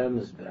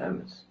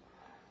 be'emes,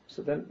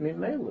 so then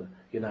mimela,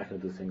 you're not going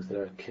to do things that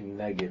are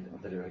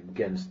keneged, that are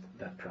against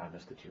that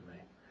promise that you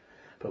made.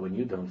 But when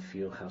you don't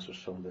feel chas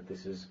v'sholom that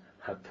this is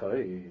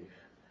hatoiv,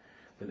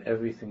 then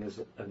everything is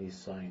a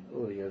nisayin.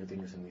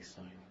 Everything is a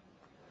nisayin.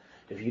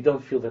 If you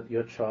don't feel that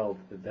your child,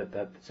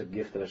 that's a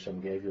gift that Hashem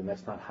gave you, and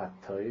that's not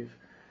hatoiv,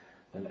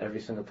 then every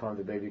single time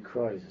the baby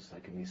cries, it's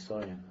like a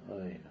nisayin.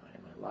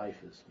 My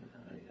life is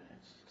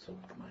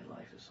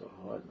so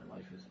hard. My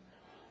life is.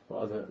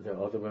 Well, there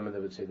are other women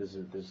that would say this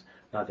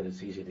not that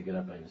it's easy to get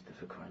up and it's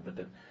difficult crying, but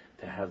that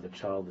to have the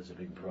child is a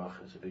big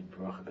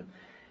bracha. But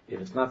if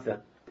it's not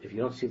that, if you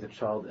don't see the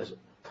child as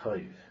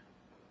toiv,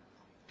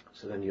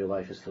 so then your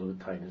life is filled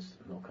with tightness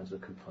and all kinds of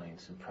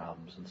complaints and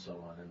problems and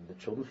so on. And the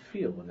children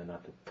feel when they're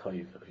not the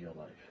toiv of your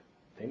life.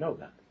 They know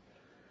that.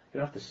 You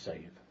don't have to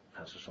say it.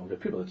 There are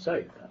people that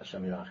say it.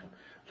 Hashem Yirachim.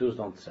 Jews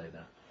don't say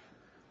that.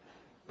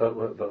 But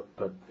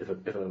if a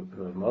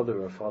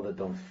mother or a father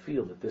don't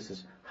feel that this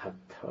is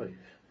hatoiv,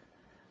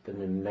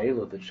 then in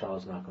Mela the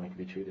child's not going to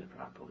be treated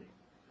properly.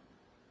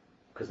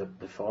 because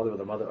the father or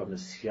the mother are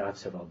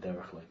misyatzev al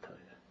derech le'toiv.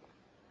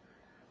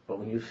 But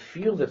when you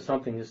feel that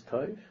something is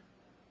toiv,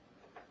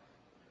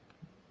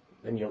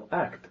 then you'll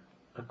act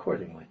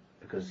accordingly,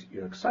 because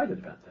you're excited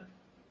about that.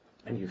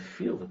 And you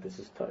feel that this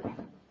is toiv.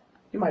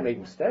 You might make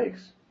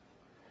mistakes,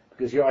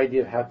 because your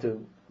idea of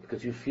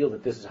because you feel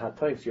that this is hot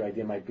toiv, so your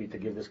idea might be to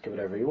give this kid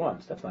whatever he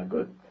wants. That's not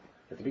good.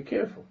 You have to be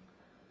careful.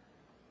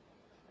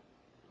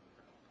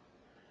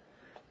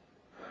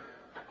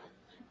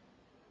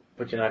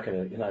 But you're not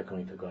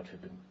going to, God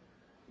forbid,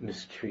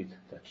 mistreat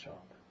that child.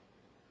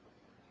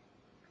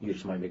 You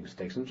just might make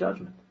mistakes in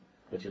judgment,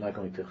 but you're not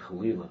going to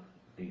chalila,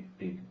 be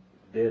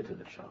there to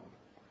the child.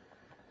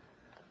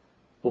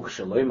 You're not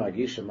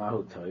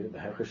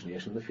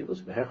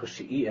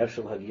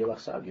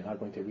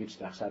going to reach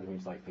the achsad,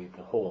 means like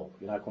the hall.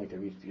 You're not going to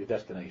reach your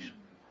destination.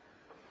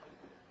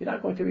 You're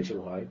not going to reach it.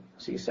 Why?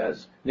 So he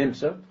says,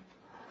 Nimsa,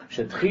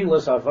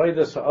 Shetchilas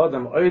Avodas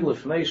Ha'adam Oy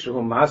Lifnei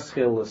Shehu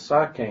Maschil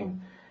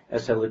L'Sakein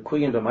Es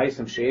HaLikuyim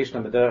B'Maisim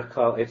She'eshna B'derech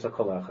Klal Eitz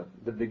HaKol Echad.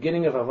 The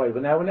beginning of Avodah.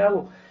 But now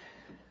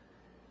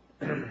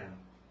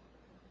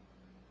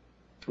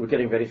we're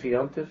getting ready for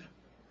Yom Tov,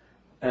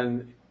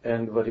 and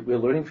what we're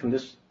learning from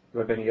this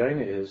Rabbeinu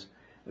Yonah is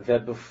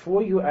that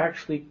before you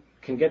actually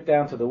can get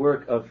down to the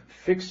work of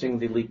fixing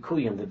the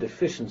likuyim, the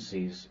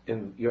deficiencies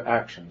in your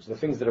actions, the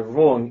things that are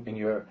wrong in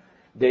your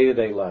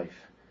day-to-day life,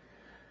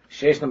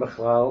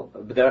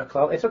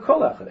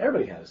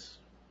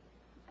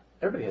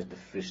 everybody has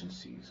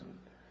deficiencies and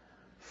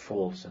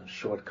faults and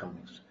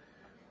shortcomings.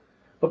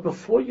 But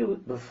before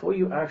you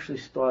actually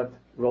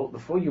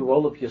before you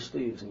roll up your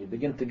sleeves and you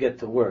begin to get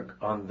to work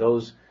on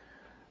those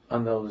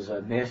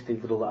nasty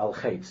little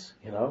al-khaits,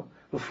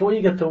 before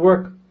you get to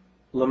work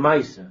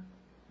lemaisa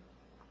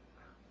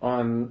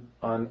on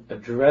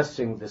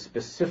addressing the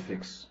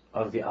specifics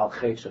of the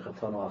al-khait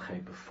shechatonu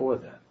al-khait, before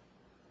that,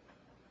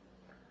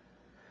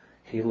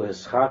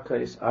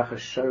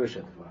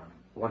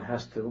 one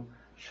has to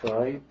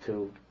try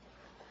to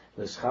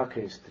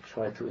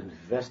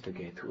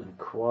investigate, to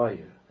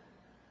inquire,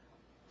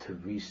 to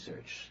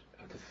research,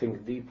 and to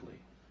think deeply.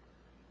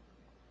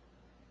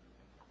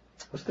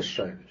 What's the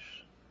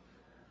shirish?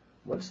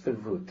 What's the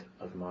root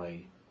of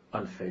my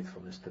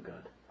unfaithfulness to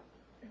God?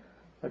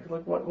 Like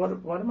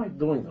what am I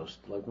doing those?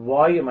 Like,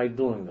 why am I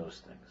doing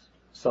those things?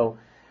 So,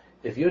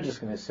 if you're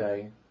just going to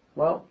say,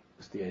 well,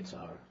 it's the Yetzer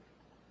Hara,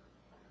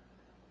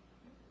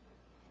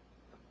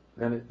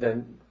 then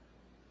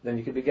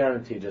you can be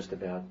guaranteed just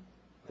about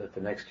that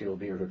the next year will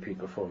be a repeat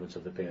performance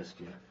of the past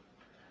year.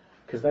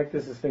 Because like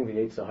this is the thing, the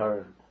Yetzer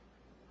Hara.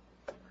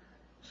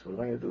 So what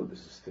am I going to do? This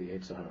is the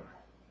Yetzer Hara.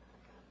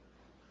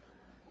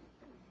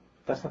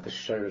 That's not the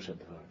shirish of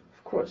the Dvarim.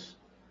 Of course,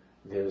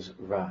 there's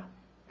Ra.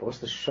 But what's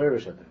the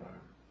shirish of the Dvarim?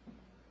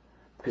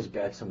 Because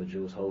B'atzim, a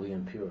Jew, is holy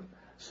and pure.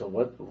 So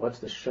what's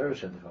the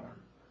shirish of the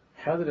Dvarim?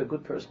 How did a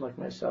good person like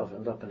myself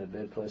end up in a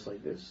bad place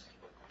like this?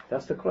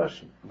 That's the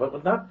question.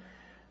 But not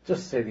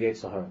just say the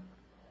Yetzer Hara.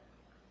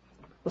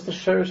 What's the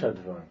shirish of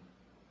the Dvarim?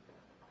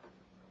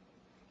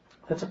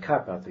 That's a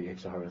cop out, the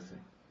Yetzer Hara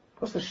thing.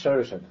 What's the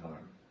shirish of the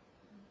Dvarim?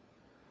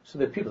 So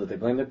there are people that they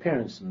blame their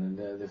parents, and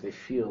if they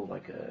feel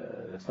like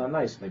it's not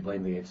nice, and they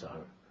blame the Yetzer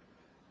Hara.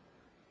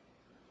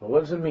 Well,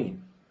 what does it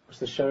mean? What's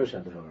the shirish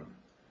of the Dvarim?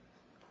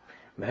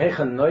 Where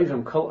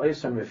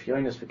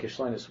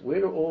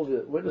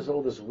does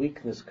all this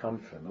weakness come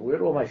from? Where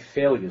do all my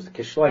failures, the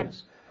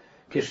kishlonos,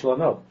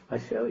 my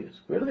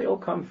failures, where do they all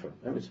come from?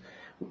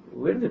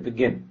 Where did it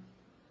begin?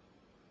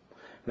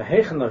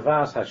 Where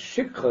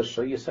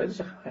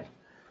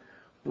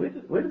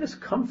did this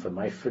come from?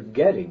 My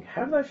forgetting.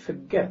 How did I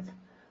forget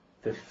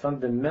the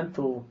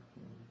fundamental,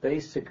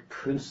 basic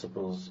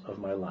principles of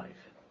my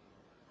life?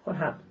 What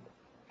happened?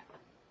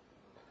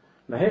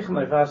 How is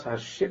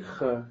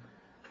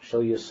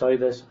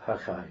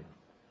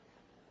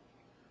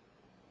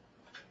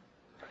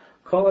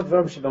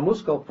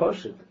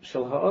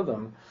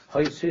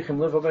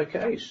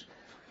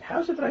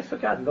it that I've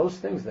forgotten those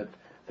things that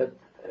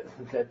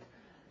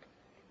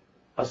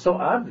are so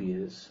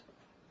obvious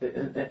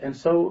and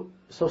so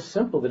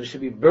simple that it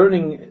should be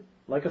burning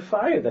like a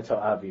fire? That's how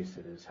obvious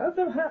it is. How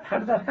did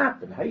that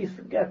happen? How do you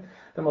forget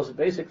the most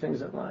basic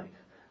things in life?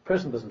 A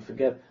person doesn't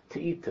forget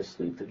to eat, to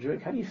sleep, to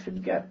drink. How do you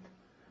forget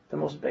the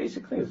most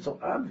basic things? It's so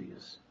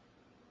obvious.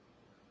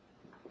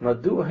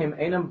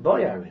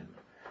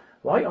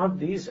 Why aren't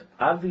these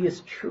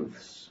obvious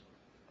truths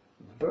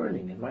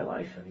burning in my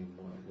life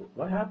anymore?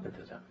 What happened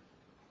to them?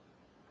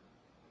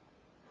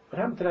 What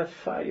happened to that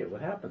fire?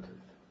 What happened to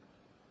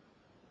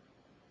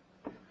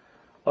it?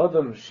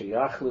 Adam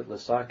sheyachlit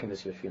l'sakin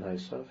es yefin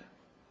ha'esav.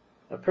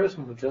 A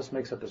person who just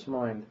makes up his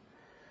mind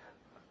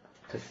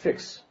to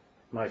fix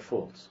my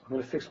faults. I'm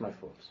going to fix my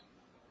faults.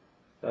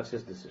 That's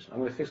his decision. I'm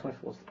going to fix my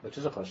faults, which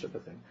is a chashuv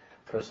thing.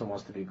 A person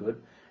wants to be good,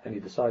 and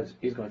he decides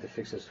he's going to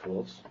fix his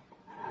faults.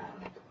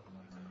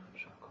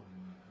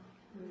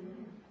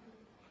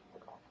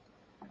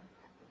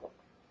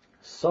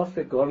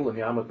 Safek gadol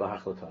yamad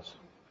b'hachlatas.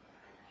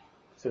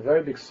 It's a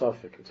very big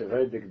suffix. It's a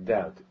very big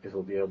doubt if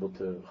he'll be able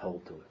to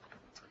hold to it.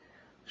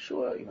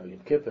 Sure, Yom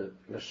Kippur,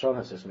 Rosh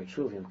Hashanah says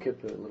Metshuv, Yom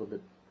Kippur, a little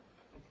bit,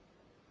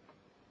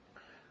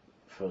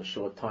 for a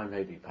short time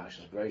maybe,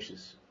 Pashas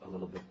Bereishis, a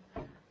little bit.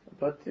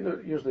 But,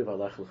 usually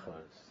Valech L'cha.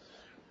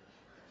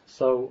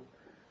 So,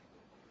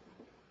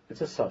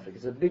 it's a suffix.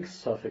 It's a big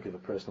suffix if a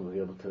person will be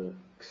able to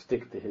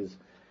stick to his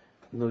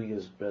New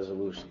Year's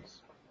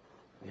resolutions,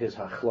 his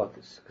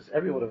hachlotis, because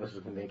every one of us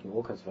has been making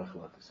all kinds of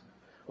hachlotis,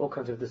 all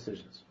kinds of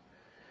decisions.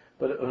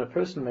 But when a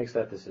person makes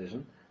that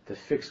decision to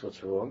fix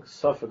what's wrong,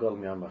 suffix al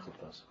miyam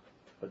machlotas.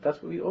 But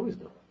that's what we always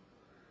do.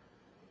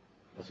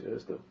 That's what we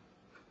always do,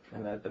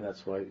 and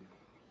that's why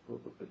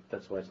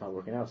it's not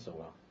working out so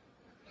well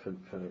for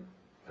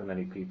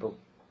many people.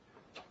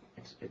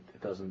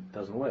 It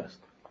doesn't last.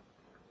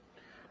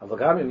 And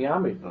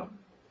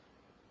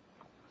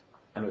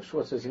Rav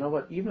Schwartz says, you know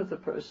what? Even if the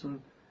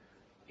person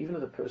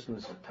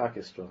is a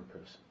taka strong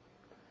person,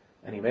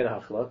 and he made a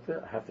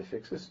hachlata, I have to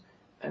fix this,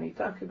 and he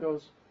taka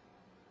goes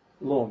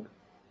long,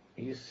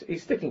 he's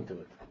sticking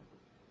to it.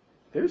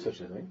 There is such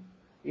a thing.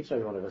 Each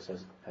and every one of us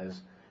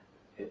has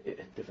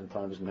at different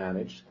times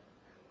managed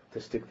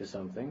to stick to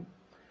something,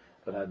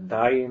 but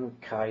adayin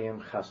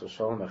kayim chas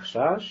v'sholom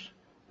achshash,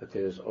 but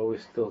there is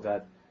always still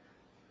that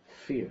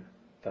fear,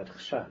 that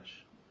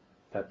chashash,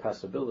 that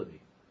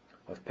possibility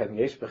of pen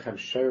yesh bechem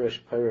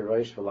sherish peri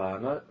reish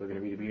v'la'ana. We're going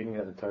to be reading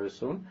that in Torah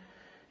soon.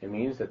 It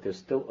means that there's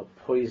still a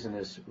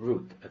poisonous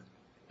root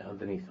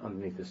underneath.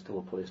 Underneath, there's still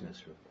a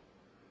poisonous root.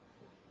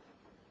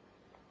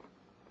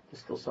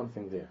 There's still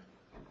something there.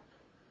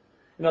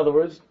 In other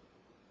words,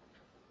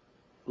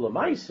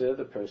 l'maisa,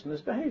 the person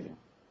is behaving.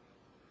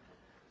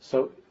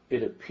 So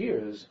it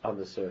appears on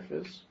the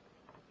surface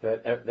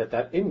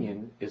that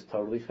Indian is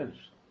totally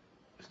finished.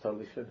 It's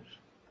totally finished.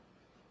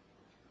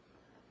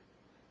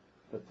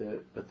 But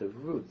the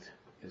root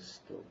is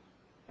still,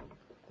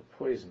 the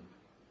poison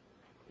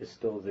is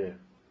still there.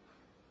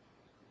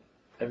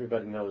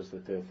 Everybody knows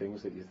that there are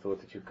things that you thought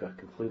that you got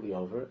completely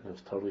over and it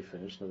was totally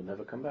finished and it would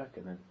never come back,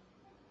 and then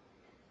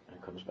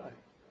it comes back.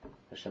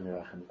 Hashem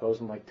Yerachem. It goes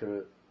in like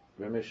to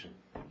remission.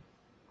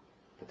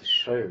 But the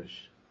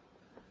shayrish,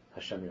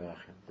 Hashem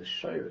Yerachem, the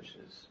shayrish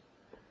is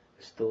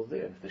still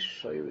there. If the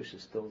shayrish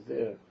is still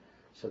there,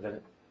 so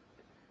that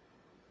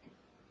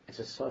it's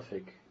a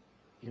suffix,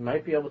 you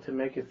might be able to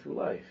make it through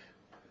life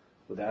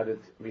without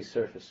it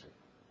resurfacing.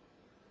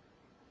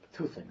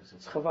 Two things.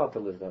 It's chaval to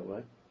live that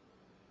way.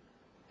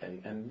 A,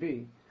 and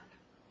B,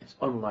 it's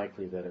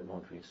unlikely that it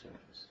won't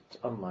resurface. It's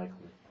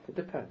unlikely. It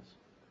depends.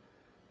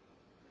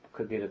 It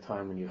could be at a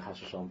time when you're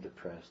chashash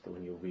depressed, or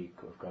when you're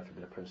weak, or if God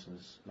forbid a person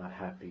is not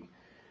happy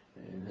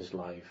in his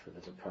life, or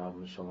there's a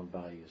problem with shalom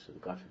bayis, or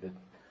God forbid,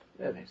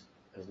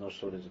 there's no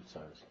shortage of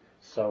tzaras.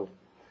 So,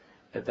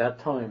 at that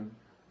time,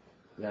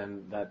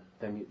 then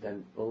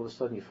all of a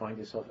sudden you find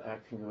yourself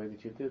acting the way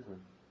that you did when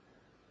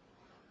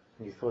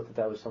you thought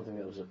that was something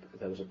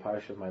that was a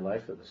parish of my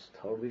life that was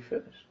totally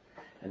finished,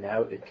 and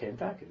now it came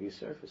back, it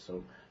resurfaced.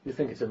 So you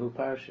think it's a new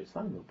parish? It's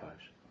not a new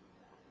parish.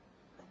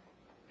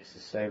 It's the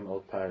same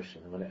old parish,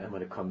 and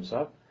when it comes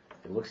up,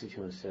 it looks at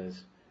you and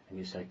says, and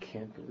you say, I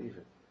can't believe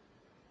it.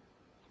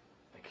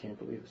 I can't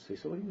believe it. So you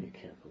say, what do you mean you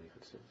can't believe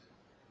it? Says,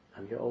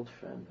 I'm your old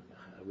friend.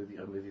 I'm with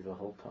you the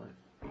whole time.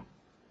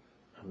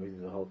 I'm with you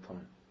the whole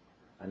time.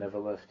 I never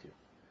left you,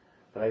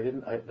 but I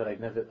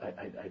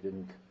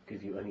didn't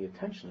give you any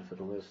attention for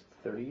the last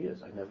 30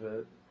 years. I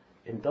never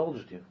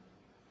indulged you.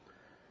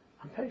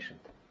 I'm patient,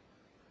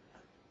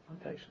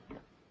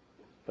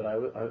 but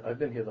I've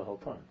been here the whole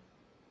time.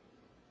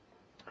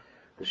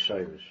 The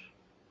shayrish,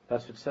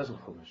 that's what it says in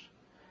Chumash.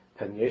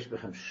 Pen yesh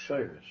bechem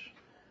shayrish,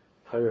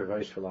 pyre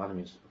reish v'la'ana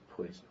means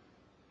poison.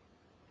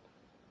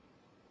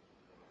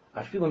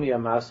 Afilu mi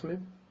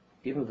amasmid,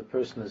 even if the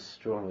person is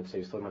strong. Let's say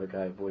he's talking about a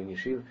guy, a boy in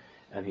yeshiva,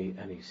 and he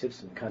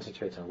sits and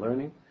concentrates on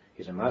learning.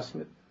 He's a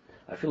masmid.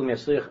 I feel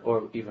mitzlich,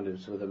 or even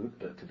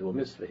to do a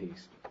mitzvah,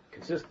 he's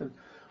consistent,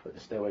 or to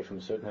stay away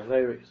from certain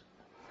areas.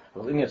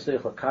 Aval im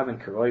yatzlich lakaven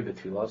karoi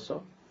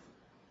b'tfilaso.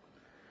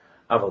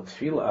 Aval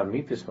tfila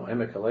amitis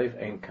mo'emek alev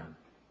ein kan.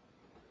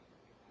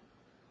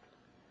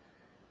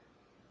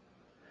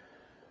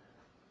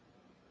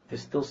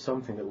 There's still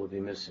something that will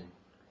be missing.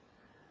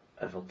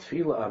 Aval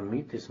tfila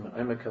amitis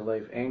mo'emek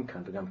alev ein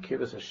kan. V'gam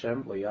kiras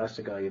Hashem lo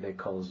yaseg al yedei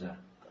kol zeh.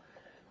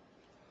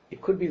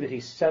 It could be that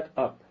he set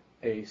up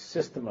a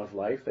system of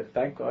life that,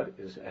 thank God,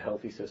 is a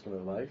healthy system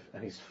of life,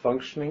 and he's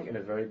functioning in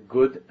a very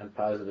good and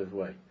positive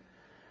way.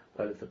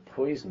 But if the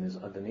poison is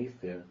underneath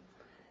there,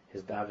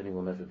 his davening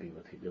will never be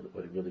what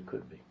it really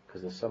could be.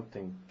 Because there's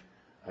something,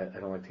 I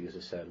don't like to use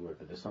a sad word,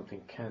 but there's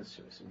something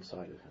cancerous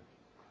inside of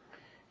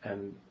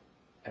him.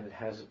 And it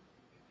has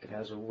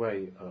a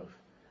way of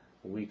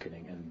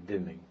weakening and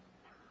dimming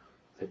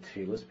the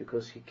tefillas,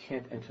 because he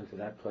can't enter into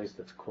that place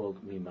that's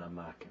called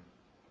mimamakim.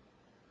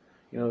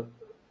 You know,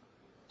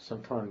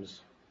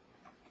 sometimes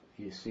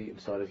you see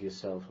inside of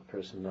yourself, a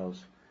person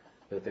knows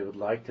that they would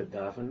like to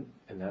daven,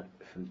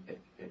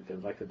 they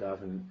would like to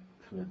daven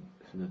from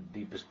the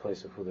deepest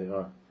place of who they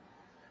are,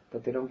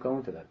 but they don't go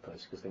into that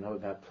place because they know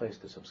in that place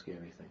there's some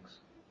scary things.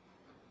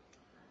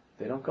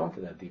 they don't go into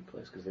that deep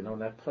place because they know in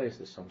that place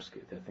there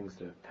are things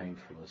that are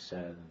painful or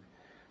sad, and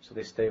so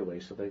they stay away.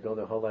 So they go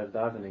their whole life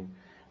davening,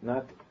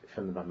 not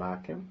from the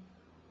mamakim,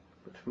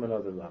 but from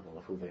another level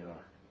of who they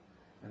are,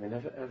 and they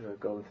never ever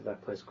go into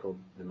that place called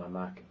the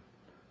mamakim,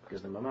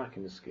 because the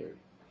mamakim is scary,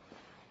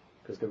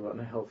 because there were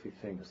unhealthy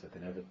things that they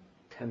never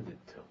tended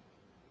to,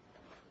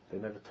 they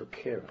never took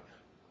care of.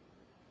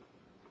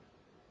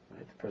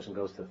 Right? The person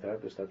goes to the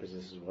therapist says,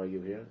 "This is why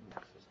you're here."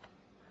 Says,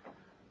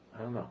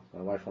 I don't know.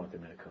 My wife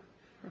wanted me to come.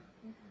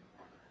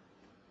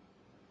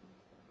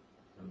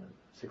 And then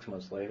 6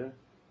 months later,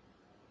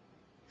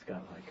 he's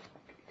got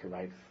he could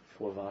write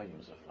 4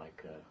 volumes of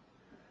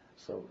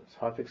so it's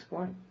hard to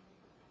explain.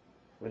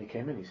 When he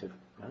came in, he said,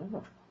 "I don't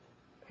know.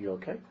 Are you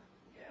okay?"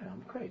 "Yeah,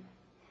 I'm great.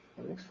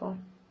 Everything's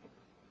fine.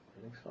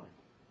 Everything's fine."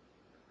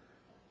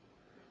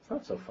 It's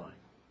not so fine.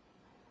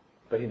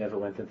 But he never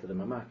went into the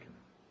mamakim.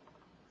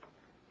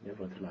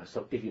 Never went to the mamakim.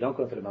 So if you don't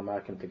go to the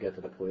mamakim to get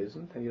to the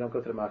poison, then you don't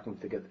go to the mamakim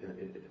to get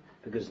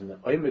because in the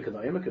oimik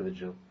of a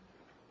Jew,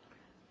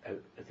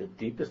 the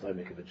deepest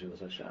oimik of a Jew is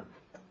Hashem.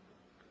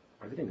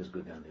 Everything is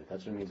good down there.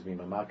 That's what it means to be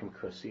mamakim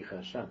krasicha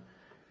Hashem.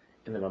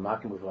 In the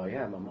mamakim of who I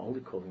am, I'm only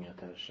calling out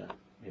to Hashem.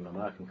 Be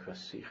mamakim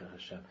krasicha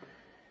Hashem.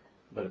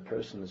 But a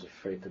person is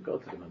afraid to go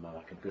to the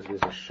mamakim because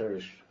there's a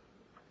shirish.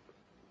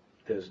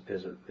 There's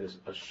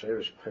a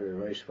shirish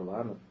perireish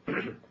v'lana.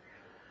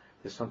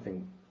 There's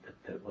something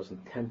that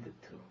wasn't tended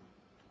to.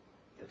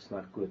 That's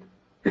not good.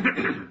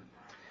 And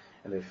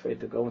they're afraid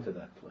to go into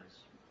that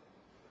place.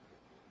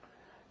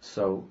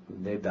 So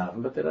they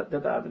daven, but the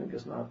davening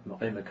is not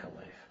no'emek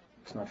halev.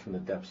 It's not from the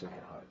depths of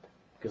their heart.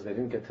 Because they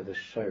didn't get to the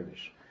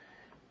shirish.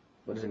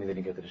 What does it mean they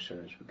didn't get to the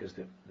shirish? Because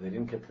they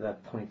didn't get to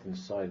that point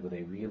inside where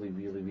they really,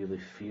 really, really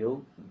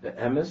feel the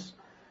emes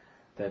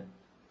that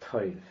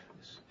toiv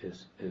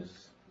is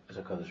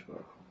a Kadosh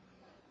Baruch Hu.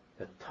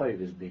 That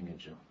toiv is being a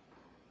Jew.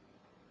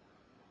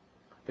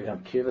 So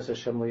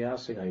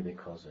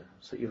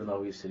even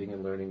though he's sitting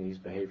and learning and he's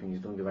behaving,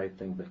 he's doing the right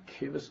thing, but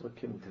kivas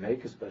lakim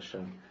dveikus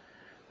b'Hashem,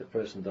 the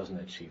person doesn't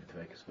achieve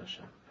dveikus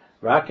b'Hashem.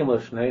 Rakim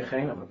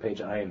lefneichen, I'm on page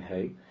Ayin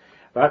Hey.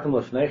 Rakim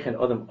lefneichen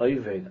adam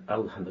oived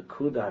al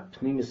hanakuda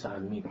ha'pnimis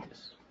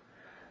ha'amitis.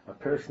 A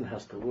person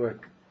has to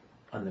work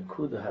on the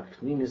kuda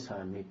ha'pnimis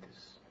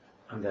ha'amitis,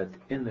 on that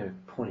inner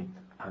point,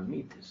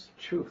 amitis,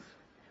 truth,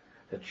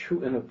 that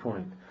true inner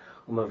point.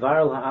 Over and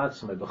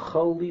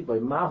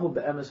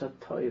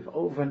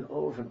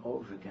over and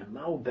over again.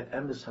 Mahu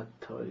be'emes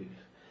ha'toiv.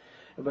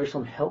 Rabbi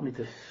Shalom, help me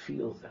to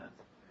feel that.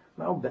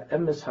 Mahu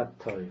be'emes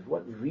ha'toiv.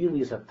 What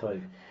really is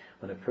ha'toiv?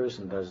 When a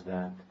person does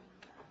that,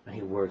 and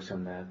he works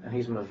on that, and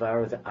he's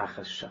mavar the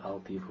achas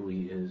sha'alti, who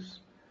he is,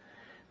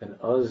 then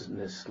oz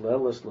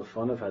nislelas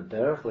lefonav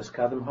haderech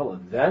leskadem hala.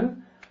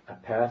 Then a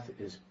path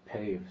is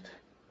paved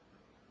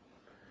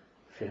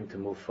for him to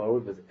move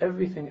forward with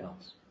everything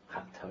else.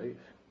 Ha'toiv.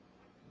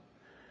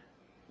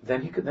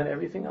 Then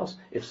everything else.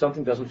 If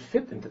something doesn't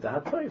fit into the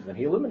ha'toiv, then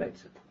he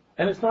eliminates it.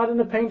 And it's not in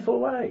a painful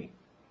way.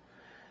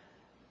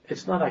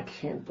 It's not, I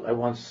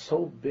want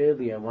so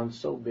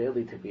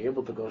badly to be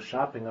able to go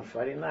shopping on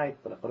Friday night,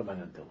 but what am I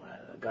going to do?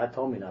 God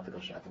told me not to go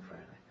shopping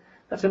Friday night.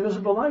 That's a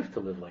miserable life to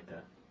live like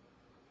that.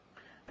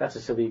 That's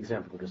a silly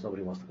example because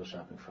nobody wants to go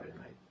shopping Friday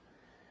night.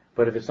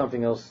 But if it's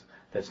something else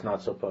that's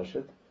not so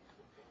pashut,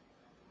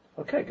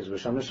 okay, because we're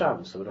Shom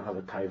Shabbos, so we don't have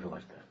a taiva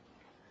like that.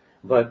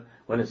 But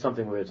when it's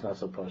something where it's not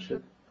so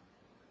pashut,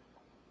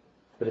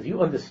 but if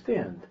you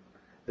understand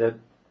if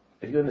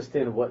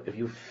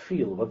you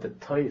feel what the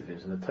toiv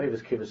is, and the toiv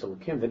is kibbutz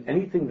elokim, then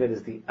anything that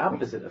is the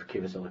opposite of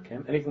kibbutz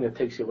elokim, anything that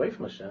takes you away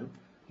from Hashem,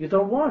 you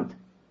don't want.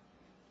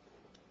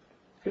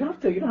 You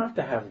don't have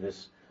to have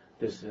this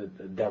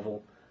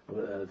devil,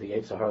 the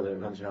Yetzer Hara that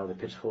runs around with a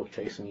pitchfork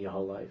chasing you your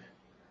whole life.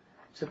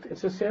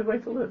 It's a sad way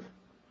to live.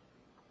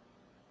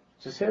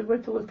 It's a sad way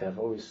to live, to have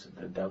always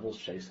the devils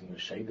chasing you,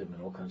 shadim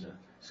and all kinds of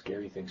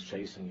scary things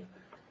chasing you.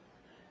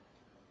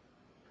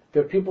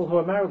 There are people who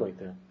are married like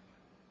that.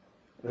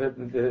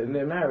 In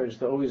their marriage,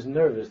 they're always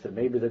nervous that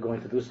maybe they're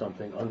going to do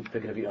something,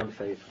 they're going to be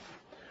unfaithful.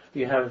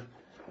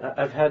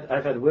 I've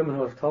had women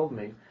who have told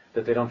me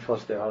that they don't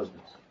trust their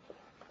husbands.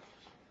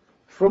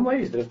 From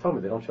ladies that have told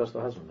me they don't trust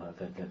their husband.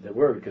 They're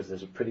worried because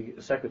there's a pretty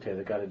secretary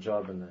that got a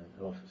job in the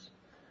office.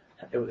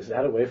 Is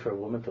that a way for a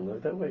woman to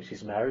live that way?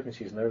 She's married and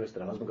she's nervous that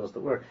her husband goes to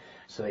work.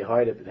 So they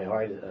hired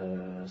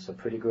some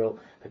pretty girl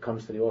that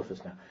comes to the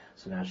office now.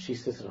 So now she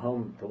sits at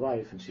home, the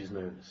wife, and she's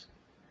nervous.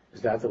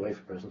 Is that the way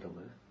for a person to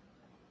live?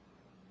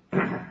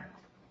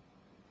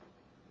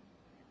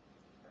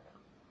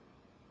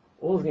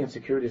 All of the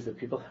insecurities that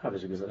people have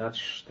is because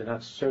they're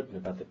not certain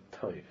about the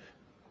toiv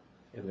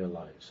in their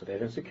lives. So they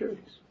have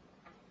insecurities.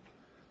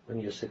 When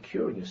you're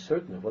secure and you're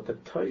certain of what the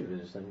toiv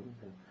is, then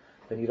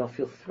you don't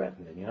feel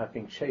threatened, and you're not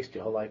being chased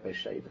your whole life by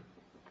shaitan.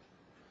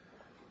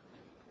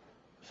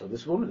 So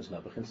this woman is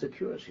not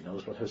insecure. She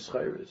knows what her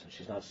schayr is, and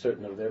she's not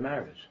certain of their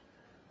marriage.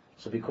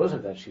 So because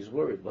of that, she's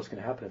worried. What's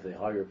going to happen if they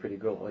hire a pretty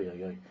girl? I'm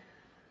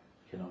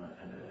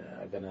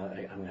going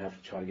to have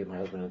to try to get my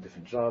husband a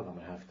different job. I'm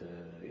going to have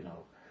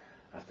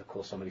to,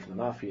 call somebody from the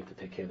mafia to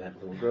take care of that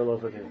little girl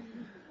over there.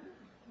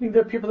 mean,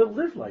 there are people that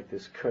live like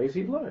this,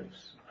 crazy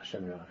lives.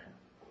 Hashem Yerachim.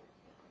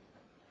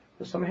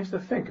 So somebody has to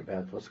think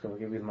about what's going to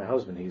give you. My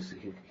husband, he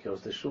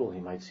goes to shul, he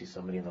might see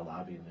somebody in the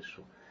lobby in the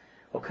shul.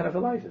 What kind of a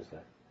life is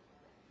that?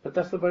 But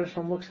that's the way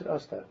Hashem looks at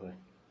us that way.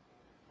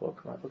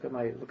 Look at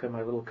my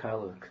little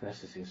Kala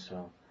Knesset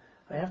Yisrael.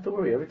 I have to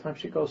worry every time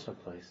she goes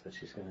someplace that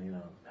she's going to,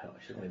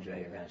 she's going to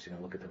jay around, she's going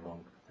to look at the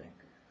wrong thing.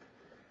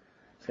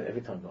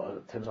 Every time,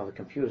 Tim's on the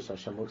computer, so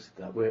Hashem looks at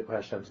that. We're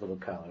Hashem's little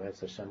Kala, right?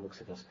 So Hashem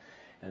looks at us,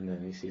 and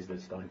then he sees that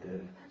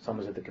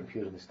someone's at the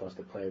computer and he starts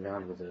to play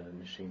around with the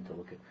machine to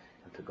look at,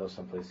 and to go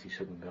someplace he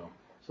shouldn't go.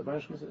 So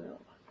Hashem says, oh.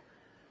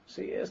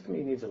 So he asked me,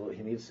 he needs a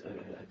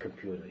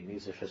computer, he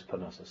needs a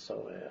Fizpanasa.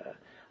 So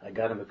I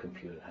got him a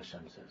computer,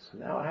 Hashem says.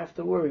 Now I have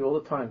to worry all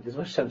the time. This is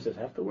what Hashem says,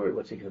 I have to worry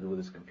what's he going to do with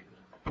this computer.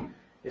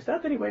 Is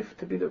that any way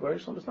to be the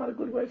Baruch Shalom? It's not a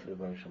good way for the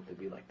Baruch Shalom to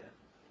be like that.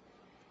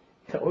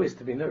 Always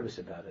to be nervous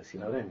about us, you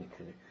know what I mean?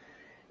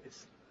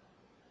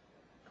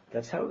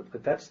 That's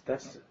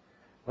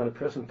when a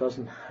person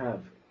doesn't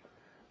have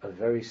a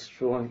very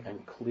strong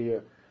and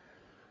clear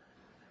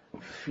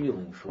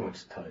feeling for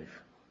what's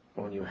taif.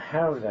 When you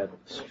have that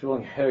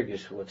strong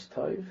hergish for what's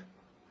taif,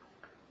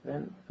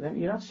 then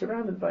you're not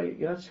surrounded by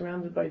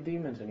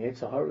demons and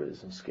yetzer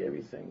haras and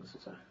scary things.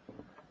 It's a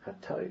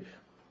taif.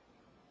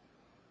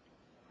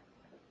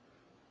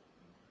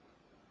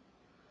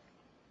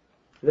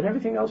 Then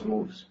everything else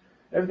moves.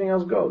 Everything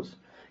else goes.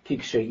 When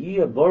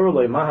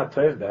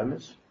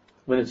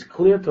it's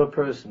clear to a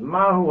person,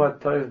 mahu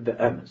hatoiv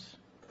be'emes,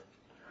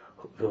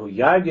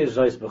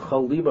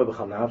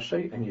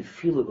 and you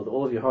feel it with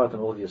all of your heart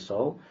and all of your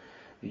soul,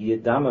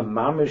 then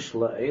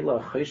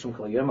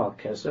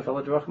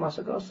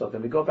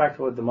we go back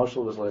to what the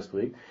mashal was last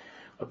week.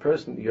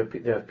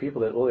 There are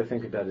people that all they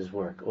think about is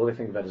work, all they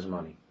think about is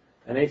money.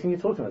 And anything you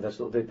talk about, that's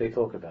what they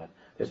talk about.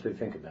 That's what they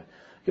think about.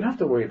 You don't have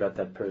to worry about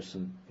that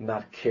person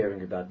not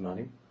caring about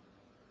money.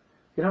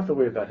 You don't have to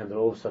worry about him that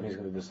all of a sudden he's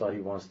going to decide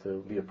he wants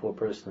to be a poor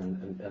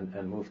person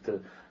and move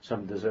to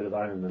some deserted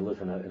island and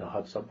live in a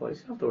hut someplace.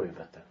 You don't have to worry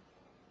about that.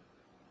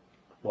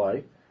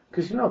 Why?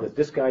 Because you know that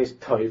this guy's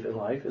toiv in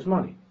life is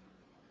money.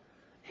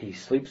 He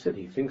sleeps it,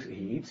 he thinks it,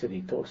 he eats it,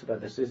 he talks about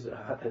this.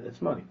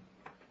 It's money.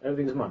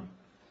 Everything's money.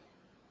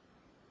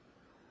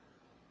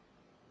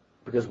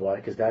 Because why?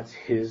 Because that's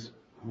his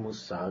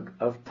musag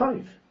of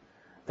toiv.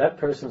 That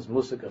person's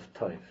musag of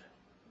toiv.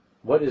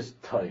 What is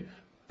toiv?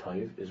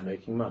 Toiv is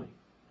making money.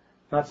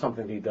 Not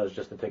something that he does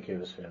just to take care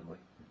of his family.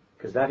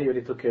 Because that he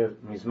already took care of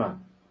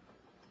Mizman.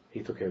 He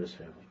took care of his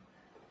family.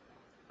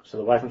 So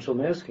the wife and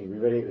children ask him,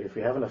 if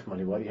we have enough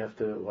money, why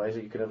is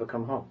it you could ever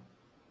come home?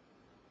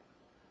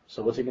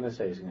 So what's he going to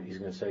say? He's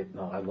going to say,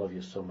 no, I love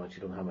you so much, you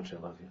don't know how much I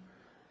love you.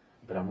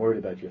 But I'm worried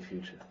about your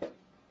future.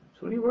 So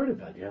what are you worried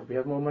about? We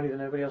have more money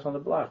than everybody else on the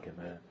block. And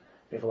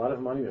we have a lot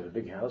of money, we have a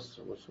big house,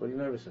 so what are you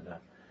nervous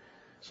about?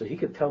 So he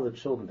could tell the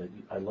children that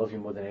I love you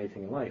more than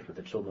anything in life, but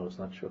the children know it's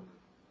not true.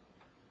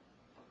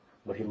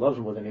 What he loves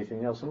more than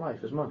anything else in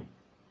life is money.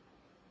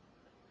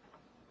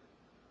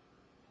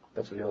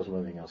 That's what he loves more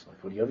than anything else in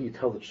life. Whatever you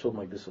tell the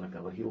children like this or like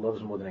that, what he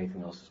loves more than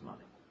anything else is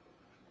money.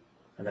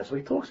 And that's what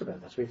he talks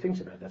about. That's what he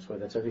thinks about. That's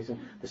everything.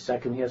 The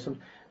second he has some,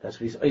 that's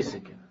what he's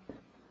Isaac in.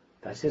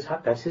 That's his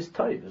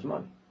type, is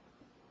money.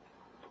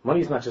 Money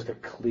is not just a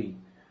kli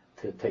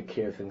to take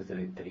care of things that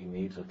he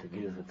needs or to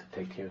give or to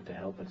take care of, to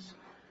help.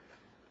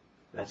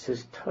 That's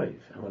his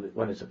toiv. And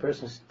when it's a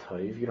person's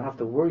toiv, you don't have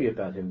to worry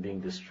about him being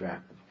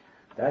distracted.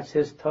 That's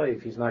his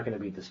toiv. He's not going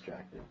to be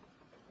distracted.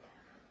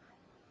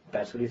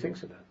 That's what he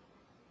thinks about.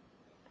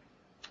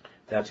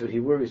 That's what he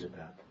worries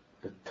about.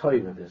 The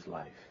toiv of his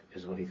life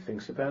is what he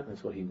thinks about, and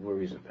it's what he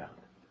worries about.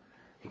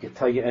 He can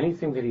tell you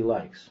anything that he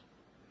likes,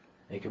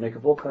 and he can make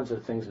up all kinds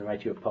of things and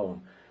write you a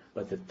poem,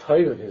 but the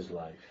toiv of his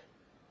life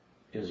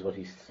is what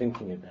he's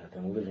thinking about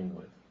and living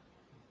with.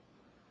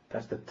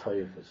 That's the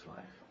toiv of his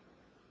life.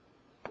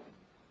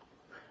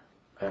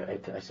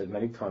 I said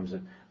many times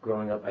that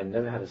growing up, I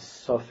never had a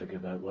suffix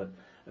about with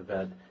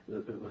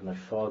my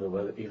father.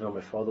 Even though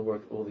my father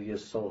worked all the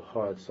years so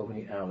hard, so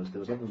many hours, there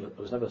was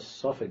never a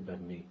suffix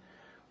about me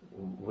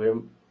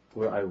where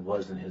I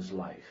was in his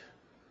life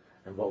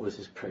and what was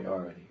his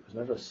priority. It was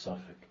never a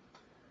suffix.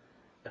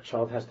 A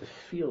child has to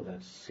feel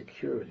that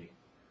security,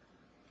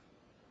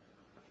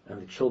 and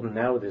the children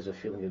nowadays are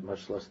feeling it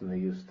much less than they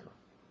used to.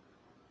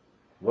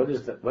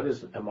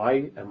 Am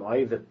I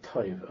the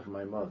toiv of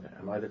my mother?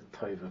 Am I the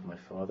toiv of my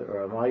father?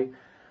 Or am I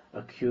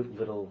a cute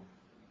little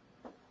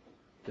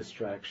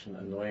distraction,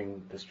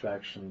 annoying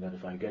distraction that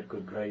if I get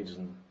good grades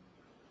and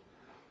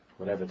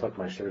whatever, tuck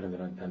my shirt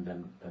and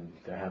then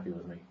they're happy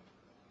with me?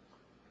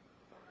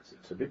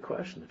 It's a big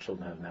question the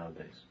children have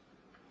nowadays.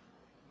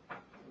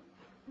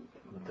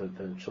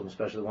 The children,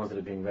 especially the ones that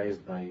are being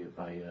raised by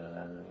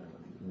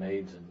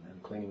maids and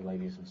cleaning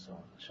ladies and so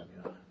on.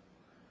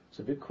 It's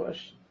a big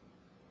question.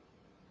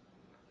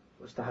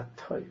 What's the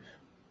toiv?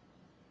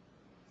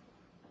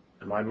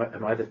 Am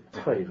I the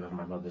toiv of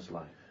my mother's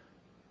life?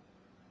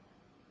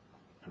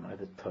 Am I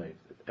the toiv?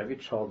 Every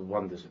child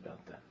wonders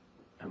about that.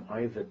 Am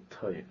I the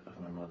toiv of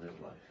my mother's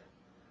life?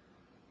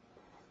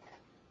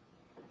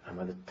 am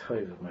I the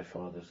toiv of my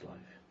father's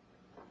life?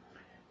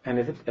 And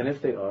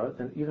if they are,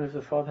 then even if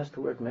the father has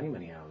to work many,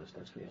 many hours,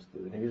 that's what he has to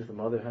do. And even if the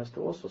mother has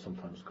to also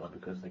sometimes go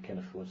because they can't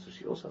afford, so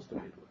she also has to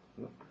be at work.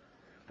 You know?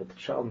 But the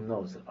child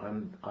knows that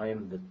I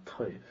am the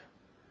toiv.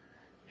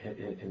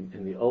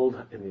 In the old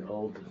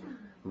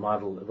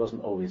model, it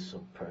wasn't always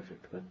so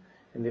perfect, but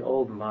in the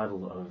old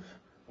model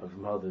of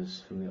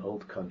mothers from the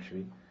old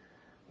country,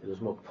 it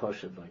was more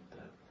pashut like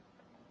that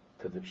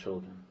to the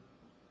children.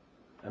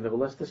 And there were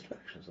less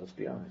distractions, let's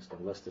be honest, there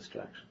were less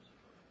distractions.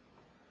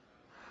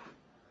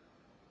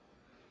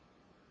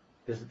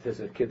 There's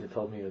a kid that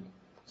told me,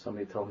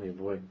 somebody told me, a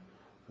boy,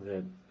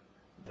 that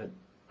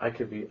I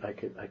could be,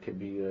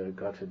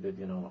 God forbid,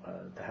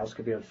 the house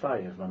could be on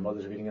fire. If my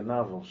mother's reading a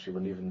novel, she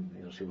wouldn't even,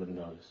 she wouldn't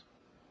notice.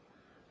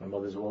 My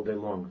mother's all day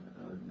long,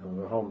 when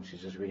we're home,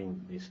 she's just reading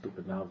these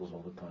stupid novels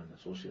all the time.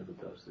 That's all she ever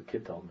does. The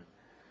kid told me.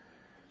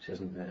 She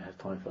doesn't have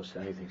time for us for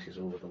anything. She's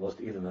over lost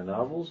either in the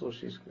novels or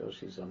she's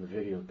on the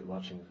video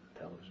watching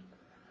television.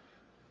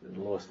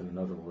 Lost in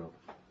another world.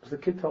 So the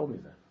kid told me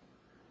that.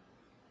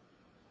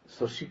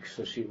 So she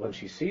when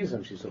she sees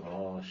him, she's like,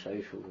 oh,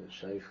 Sheikh,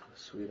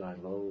 sweet, I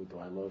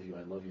love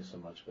you so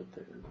much. But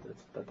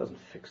that doesn't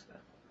fix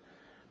that.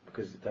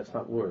 Because that's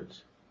not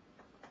words.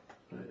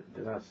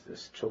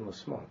 This children are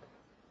smart.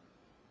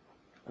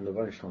 And the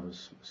Baruch Shalom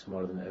is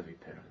smarter than every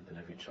parent, than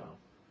every child,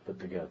 put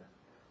together.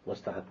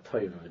 What's the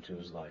hatoiv of a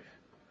Jew's life?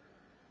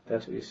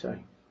 That's what he's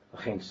saying.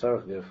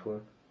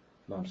 Therefore,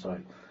 no, I'm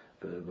sorry,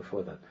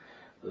 before that.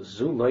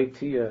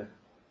 Zulaitia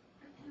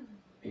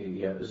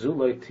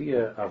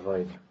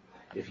avoid.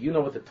 If you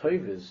know what the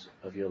toiv is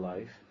of your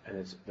life, and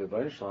it's the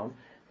Baruch Shalom,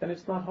 then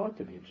it's not hard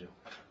to be a Jew.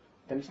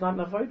 Then it's not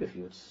an avoid of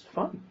you. It's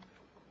fun.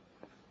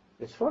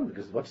 It's fun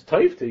because what's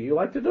toiv to you, you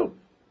like to do.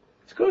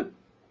 It's good.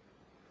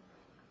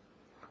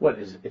 What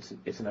is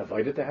it's an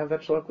avoid to have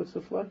that chocolate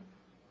souffle?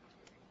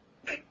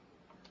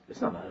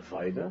 It's not an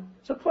avoid.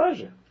 It's a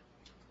pleasure.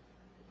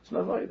 It's an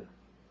avoid.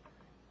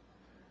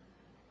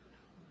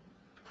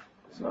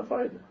 It's an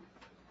avoid.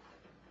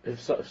 If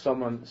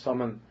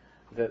someone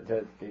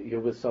that you're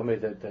with somebody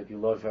that you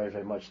love very,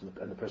 very much,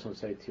 and the person would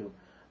say to you,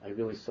 I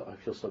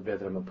feel so bad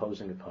that I'm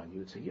imposing upon you. You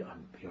would say, you're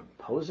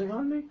imposing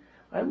on me?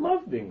 I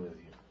love being with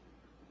you.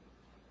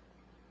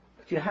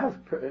 But you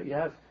have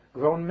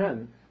grown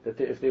men that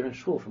if they're in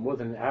shul for more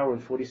than an hour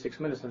and 46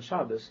 minutes on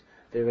Shabbos,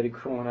 they're already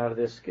crawling out of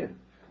their skin.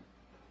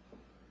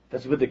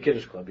 That's with the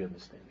Kiddush Club, you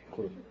understand,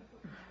 including.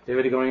 They're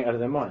already going out of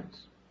their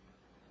minds.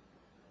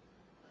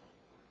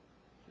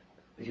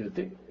 You would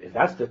think, if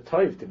that's the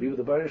type to be with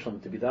the Baruch Shalom,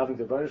 to be davening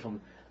the Baruch Shalom,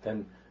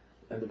 then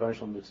the Baruch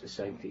Shalom is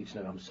saying to each and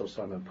every, I'm so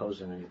sorry I'm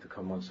imposing on you to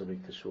come once a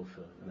week to shul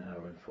for an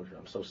hour and 40.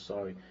 I'm so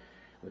sorry.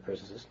 And the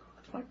person says, no,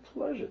 it's my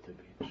pleasure to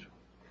be in shul.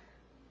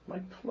 My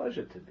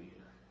pleasure to be here.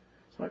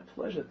 It's my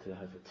pleasure to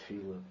have a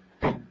tefillah,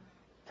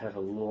 to have a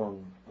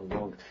long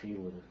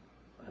tefillah,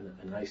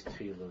 a nice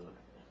tefillah.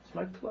 It's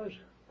my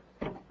pleasure.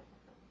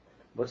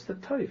 What's the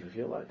type of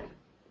your life?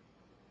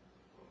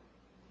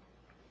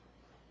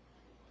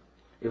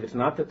 If it's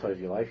not the type of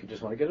your life, you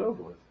just want to get it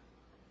over with.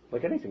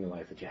 Like anything in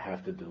life that you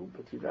have to do,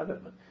 but you'd rather.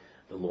 But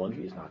the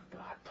laundry is not the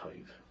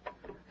type.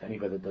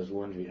 Anybody that does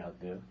laundry out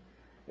there,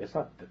 it's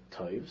not the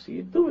type. So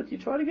you do it. You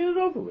try to get it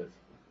over with.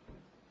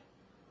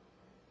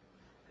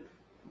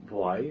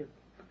 Why?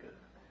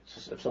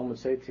 So if someone would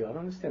say to you, I don't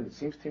understand. It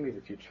seems to me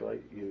that you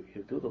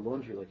do the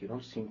laundry like you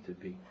don't seem to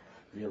be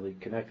really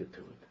connected to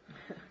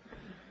it.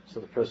 So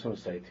the person would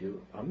say to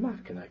you, I'm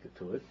not connected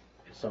to it.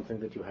 It's something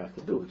that you have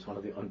to do. It's one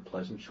of the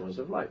unpleasant chores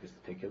of life, is to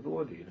take care of the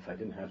laundry. And if I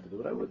didn't have to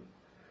do it, I wouldn't.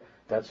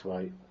 That's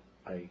why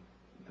I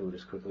do it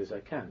as quickly as I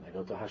can. I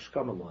go to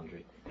Hashkama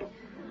laundry.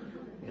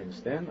 You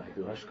understand? I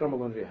do Hashkama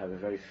laundry. I have a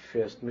very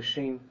fast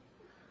machine.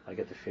 I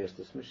get the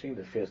fastest machine,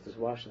 the fastest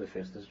washer, the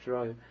fastest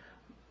dryer.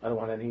 I don't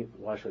want any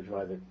washer or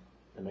dryer that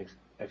makes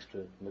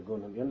extra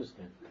nagunim. You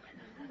understand?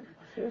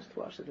 A fast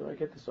washer dryer. I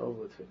get this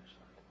over with, finished.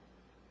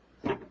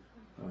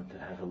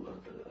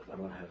 I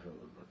don't have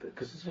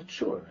because it's a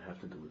chore. I have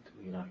to do it.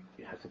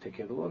 You have to take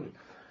care of the laundry.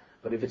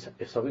 But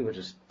if something which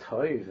is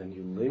toiv, then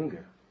you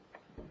linger.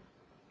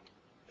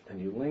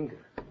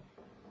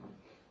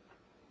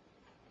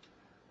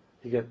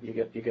 You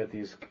get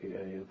these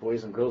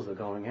boys and girls that are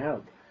going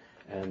out,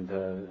 and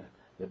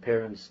the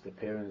parents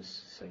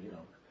say, you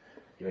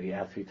already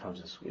out 3 times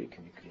this week,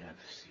 and you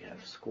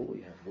have school,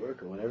 you have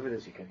work, or whatever it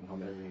is. You're getting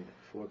home every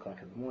 4 o'clock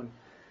in the morning,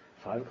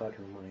 5 o'clock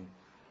in the morning.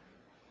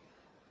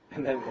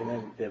 And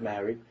then they're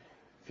married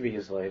 3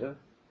 years later,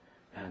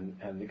 and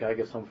the guy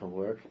gets home from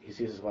work. He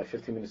sees his wife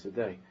 15 minutes a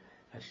day,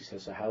 and she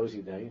says, "So how was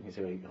your day?" And he's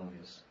already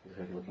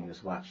looking at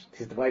his watch.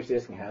 The wife's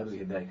asking, "How was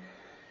your day?"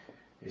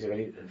 He's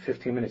already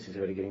 15 minutes. He's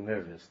already getting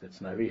nervous. That's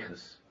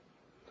narichas.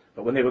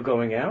 But when they were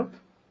going out,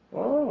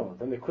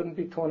 then they couldn't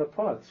be torn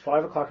apart. It's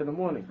 5 o'clock in the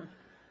morning,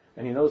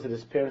 and he knows that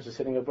his parents are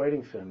sitting up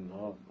waiting for him.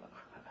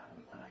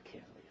 I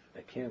can't leave.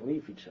 They can't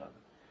leave each other.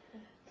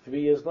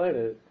 3 years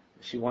later,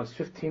 she wants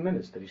 15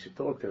 minutes that he should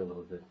talk to her a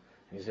little bit.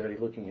 And he's already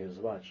looking at his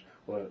watch.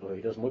 Or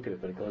he doesn't look at it,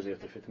 but it goes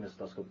after 15 minutes, it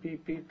does go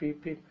beep, beep,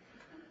 beep, beep.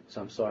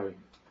 So I'm sorry.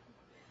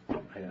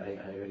 I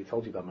already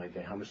told you about my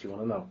day. How much do you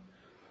want to know?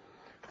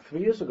 3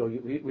 years ago,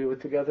 we were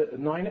together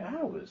 9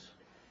 hours.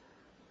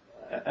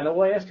 And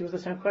all I asked you was the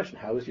same question.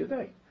 How was your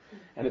day?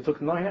 And it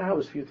took 9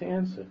 hours for you to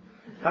answer.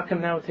 How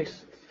come now it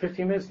takes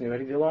 15 minutes and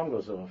already the alarm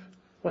goes off?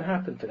 What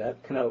happened to that?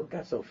 It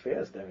got so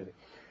fast, everything.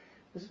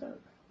 It's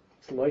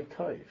like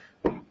Toiv.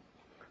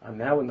 I'm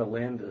now in the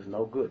land of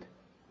no good.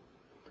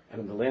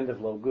 And in the land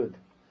of no good,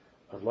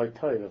 of like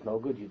Toiv, of no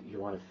good, you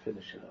want to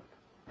finish it up.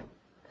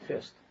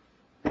 Fast.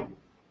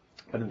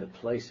 But in the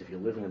place, if you're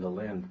living in the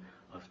land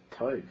of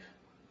Toiv,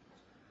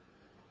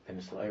 then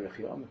it's L'Eirech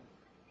Yom.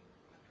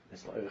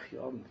 It's L'Eirech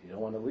Yom. You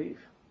don't want to leave.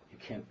 You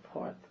can't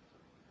part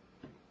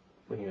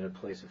when you're in a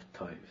place of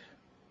Toiv.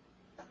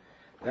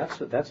 That's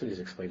what he's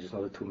explained. Just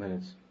another 2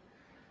 minutes.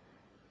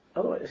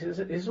 Otherwise,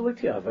 it's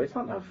like it's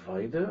not an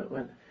avodah.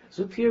 When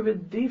Zutir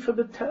v'difa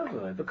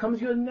b'teva, it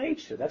becomes your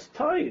nature. That's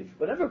Toiv.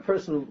 Whatever a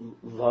person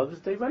loves,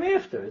 they run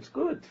after. It's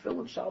good.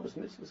 Tefillin, Shabbos,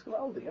 mitzvahs,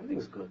 Gavaldi.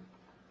 Everything's good.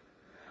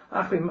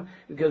 But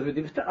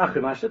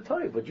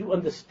you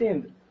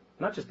understand,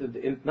 not just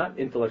not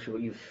intellectually,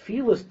 what you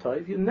feel is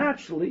Toiv, you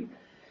naturally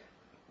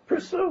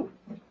pursue.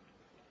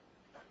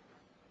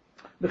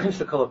 Like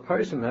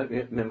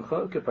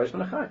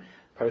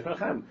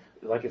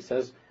it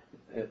says,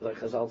 like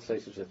Chazal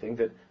says such a thing,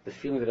 that the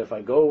feeling that if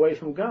I go away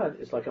from God,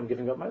 it's like I'm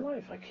giving up my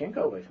life. I can't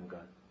go away from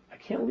God. I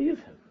can't leave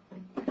Him.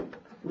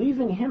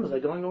 Leaving Him is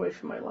like going away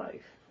from my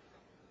life.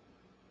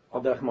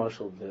 Aldach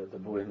Marshall, the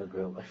boy in the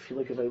grill. I feel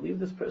like if I leave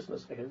this person,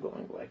 it's like I'm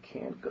going away. I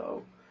can't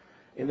go.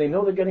 And they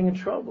know they're getting in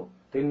trouble.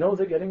 I remember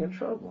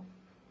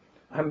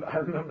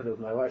that with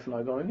my wife and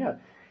I going,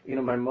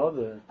 my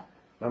mother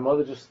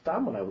just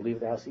stopped when I would leave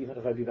the house, even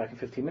if I'd be back in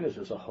 15 minutes.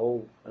 It was a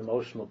whole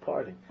emotional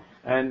party.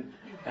 And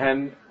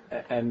when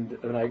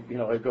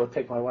I'd go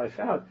take my wife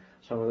out,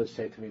 someone would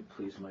say to me,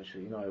 please,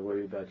 Moshe, I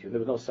worry about you. There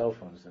were no cell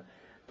phones then.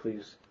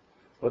 Please,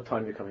 what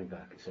time are you coming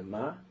back? I said,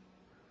 Ma,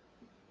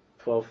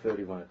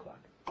 12:30, 1 o'clock.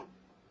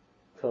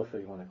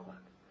 12:30, 1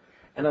 o'clock.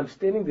 And I'm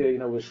standing there,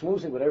 we're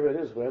schmoozing, whatever it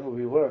is, wherever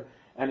we were,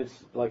 and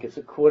it's like it's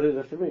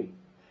 2:45.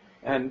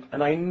 And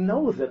I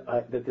know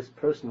that this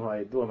person who I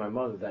adore, my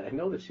mother, that I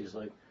know that she's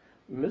like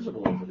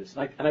miserable over this.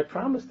 And I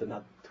promised her,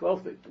 not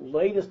 12:30,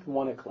 latest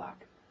 1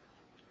 o'clock.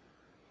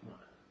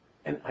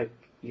 And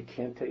you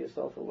can't tear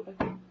yourself away.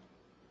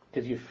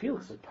 Because you feel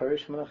it's a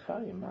perish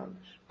menachayim,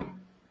 mamish.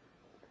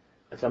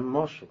 It's a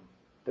mashal.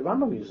 The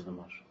Rambam uses the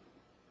mashal.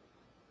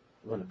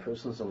 When a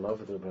person's in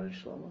love with the Rebbeinu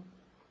Shlomo,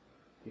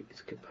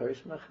 it's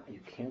kiparish menachayim.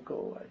 You can't go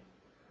away.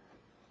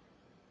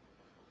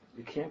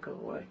 You can't go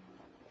away.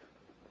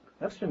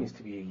 That's what it means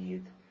to be a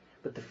yid.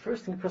 But the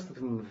first thing a person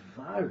to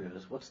mevar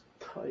is what's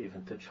toiv,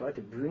 and to try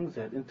to bring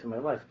that into my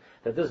life.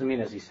 That doesn't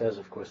mean, as he says,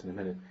 of course, in a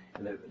minute,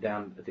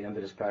 down at the end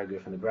of this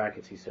paragraph in the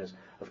brackets, he says,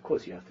 of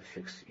course you have to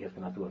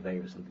not do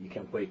averis, and you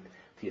can't wait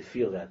till you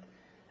feel that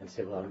and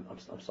say, well,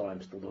 I'm sorry,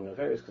 I'm still doing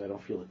averis because I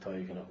don't feel the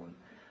toiv.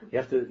 You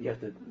have to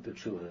do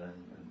tshuva,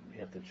 and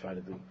you have to try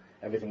to do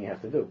everything you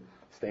have to do.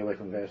 Stay away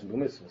from averis and do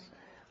mitzvahs.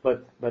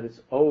 But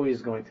it's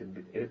always going to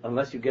be,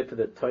 unless you get to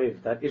the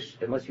toiv,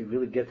 unless you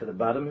really get to the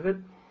bottom of it,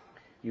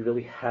 you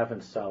really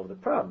haven't solved the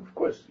problem. Of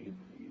course, you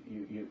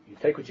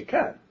take what you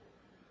can,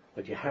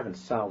 but you haven't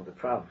solved the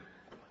problem.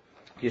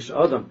 When you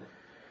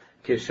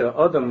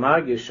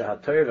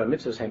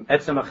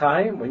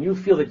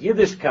feel that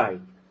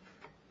Yiddishkeit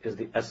is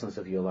the essence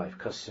of your life,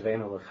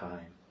 kasveinu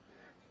l'chaim,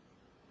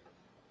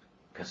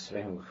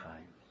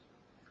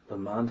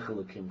 l'man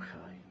chelukim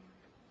chaim.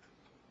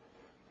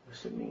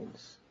 What it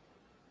means?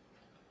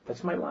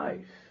 That's my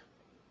life.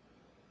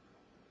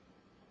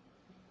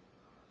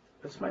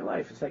 That's my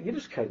life. It's not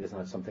Yiddishkeit is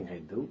not something I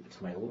do. It's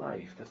my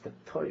life. That's the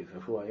toiv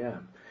of who I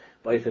am.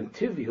 But then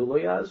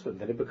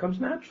it becomes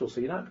natural.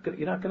 So you're not going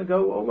to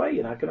go away.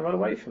 You're not going to run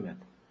away from it.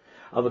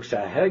 But when the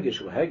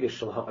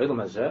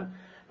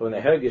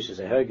hergish is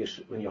a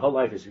hergish, when your whole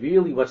life is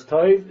really what's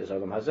toiv, is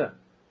olam hazeh.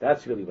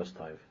 That's really what's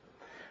toiv.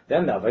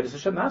 Then the avodas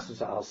Hashem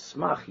nasses al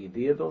smach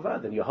yidiyah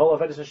bilvad. And your whole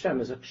avodas Hashem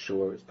is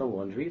sure. It's the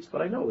laundry. It's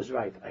what I know is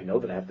right. I know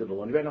that I have to do the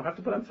laundry. I don't have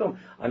to put on film.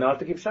 I know I have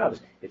to keep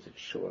Shabbos. It's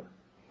sure.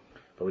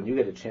 But when you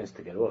get a chance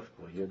to get off,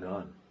 boy, you're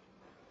gone.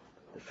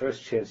 The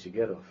first chance you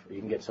get off, you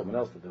can get someone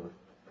else to do it.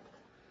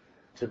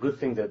 It's a good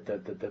thing that the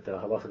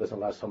halacha doesn't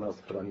allow someone else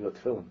to put on your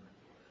tefillin.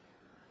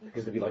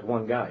 Because there'd be like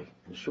one guy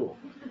in shul.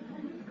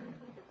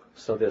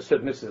 So there's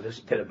certain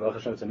mitzvahs that Baruch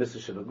Hashem, it's a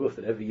mitzvah shabaguf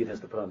that every yid has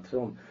to put on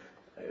tefillin.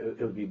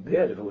 It would be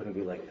bad if it wouldn't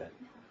be like that.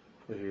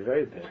 It would be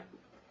very bad.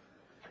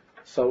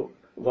 So,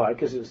 why?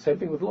 Because it's the same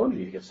thing with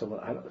laundry. You get someone,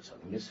 it's a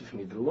mitzvah for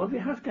me to do laundry,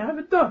 you have to have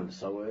it done.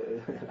 So,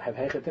 I have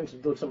hechetim to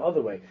do it some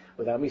other way.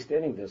 Without me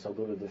standing there, so I'll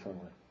do it a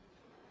different way.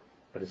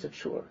 But it's a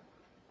chore.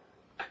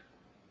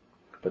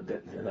 But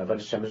the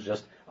Avodas Hashem is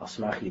just, al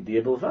smach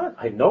yidiyah bilvad.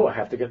 I know I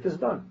have to get this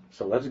done.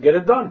 So let's get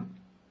it done.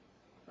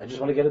 I just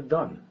want to get it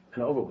done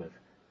and over with.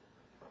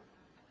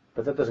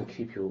 But that doesn't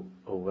keep you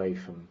away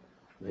from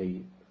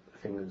the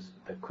things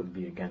that could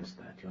be against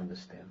that. You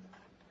understand?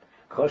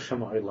 It's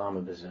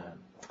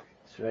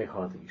very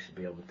hard that you should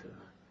be able to.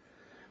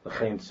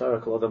 L'chein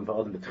tzarech l'adam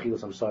v'adam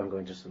b'tchilas. I'm sorry, I'm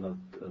going just another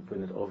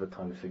bring it over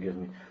time. Forgive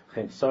me.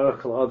 L'chein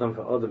tzarech l'adam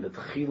v'adam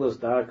b'tchilas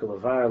darka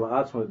l'var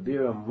la'atzma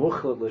bira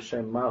muchlat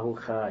l'shem mahu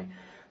chai.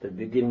 The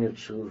beginning of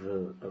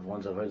tshuva of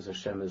one's avodas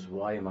Hashem is,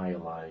 why am I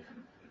alive?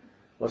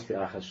 What's the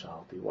achas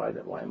shalti? Why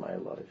am I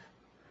alive?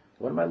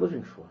 What am I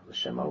living for?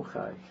 L'shem mahu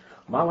chai.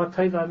 Ma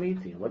tayv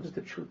amiti. What is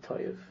the true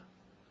tayv?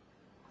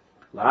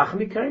 Then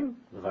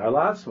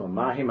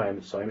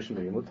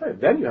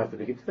you have to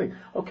begin to think,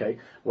 okay,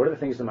 what are the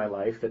things in my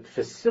life that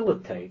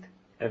facilitate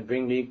and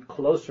bring me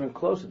closer and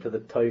closer to the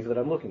tayv that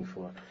I'm looking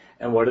for?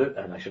 And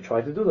and I should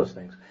try to do those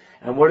things.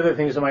 And what are the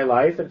things in my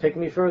life that take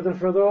me further and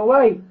further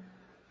away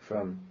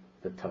from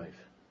the tayv?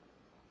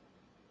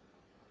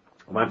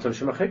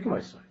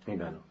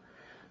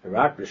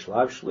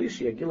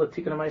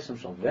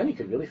 Then you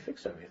can really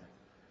fix everything.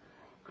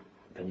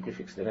 Then you can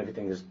fix that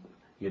everything is,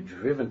 you're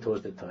driven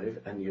towards the tayv,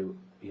 and you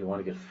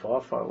want to get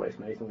far, far away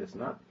from anything that's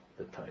not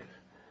the tayv.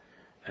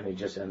 And it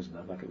just ends,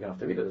 I'm not going to have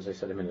to read it, as I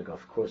said a minute ago,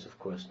 of course,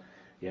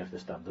 you have to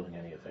stop doing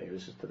any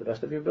affairs to the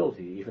best of your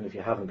ability, even if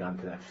you haven't gotten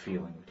to that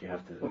feeling, but you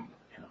have to,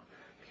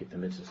 keep the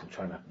mitzvahs and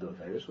try not to do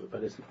affairs.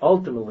 But it's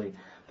ultimately,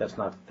 that's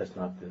not the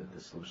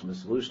solution. The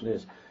solution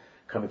is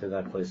coming to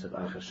that place of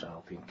achas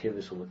shalti, and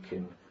kivis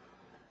ulakim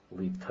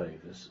li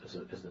tayv, is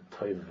the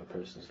tayv of a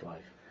person's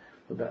life.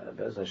 But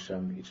as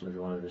Hashem, each and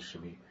every one of us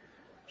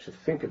should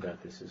think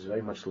about this. It's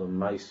very much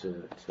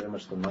l'maisa. It's very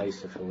much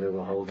l'maisa for where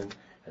we're holding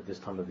at this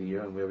time of the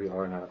year and where we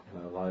are in our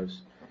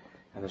lives.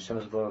 And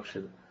Hashem's Baruch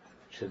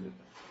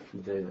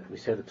we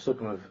say the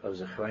psukim of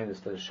Zechariah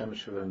that Hashem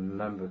should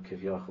remember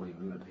kivyachol.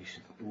 He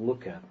should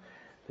look at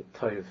the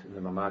tayv in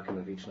the mamakim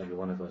of each and every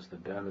one of us. The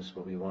be'emes,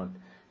 what we want,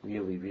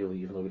 really, really,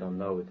 even though we don't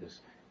know it,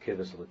 is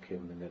kivus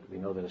l'kim, and that we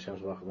know that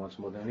Hashem's Baruch wants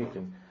more than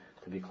anything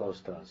to be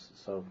close to us.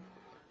 So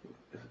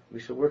we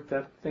should work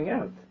that thing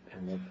out,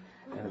 and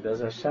Bez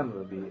Hashem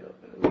will be,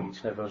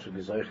 each and everyone should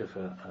be zoiche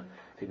for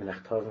to be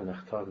nechtov and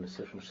the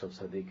Sifrim Shel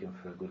Tzadikim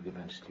for a good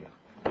gebencht year.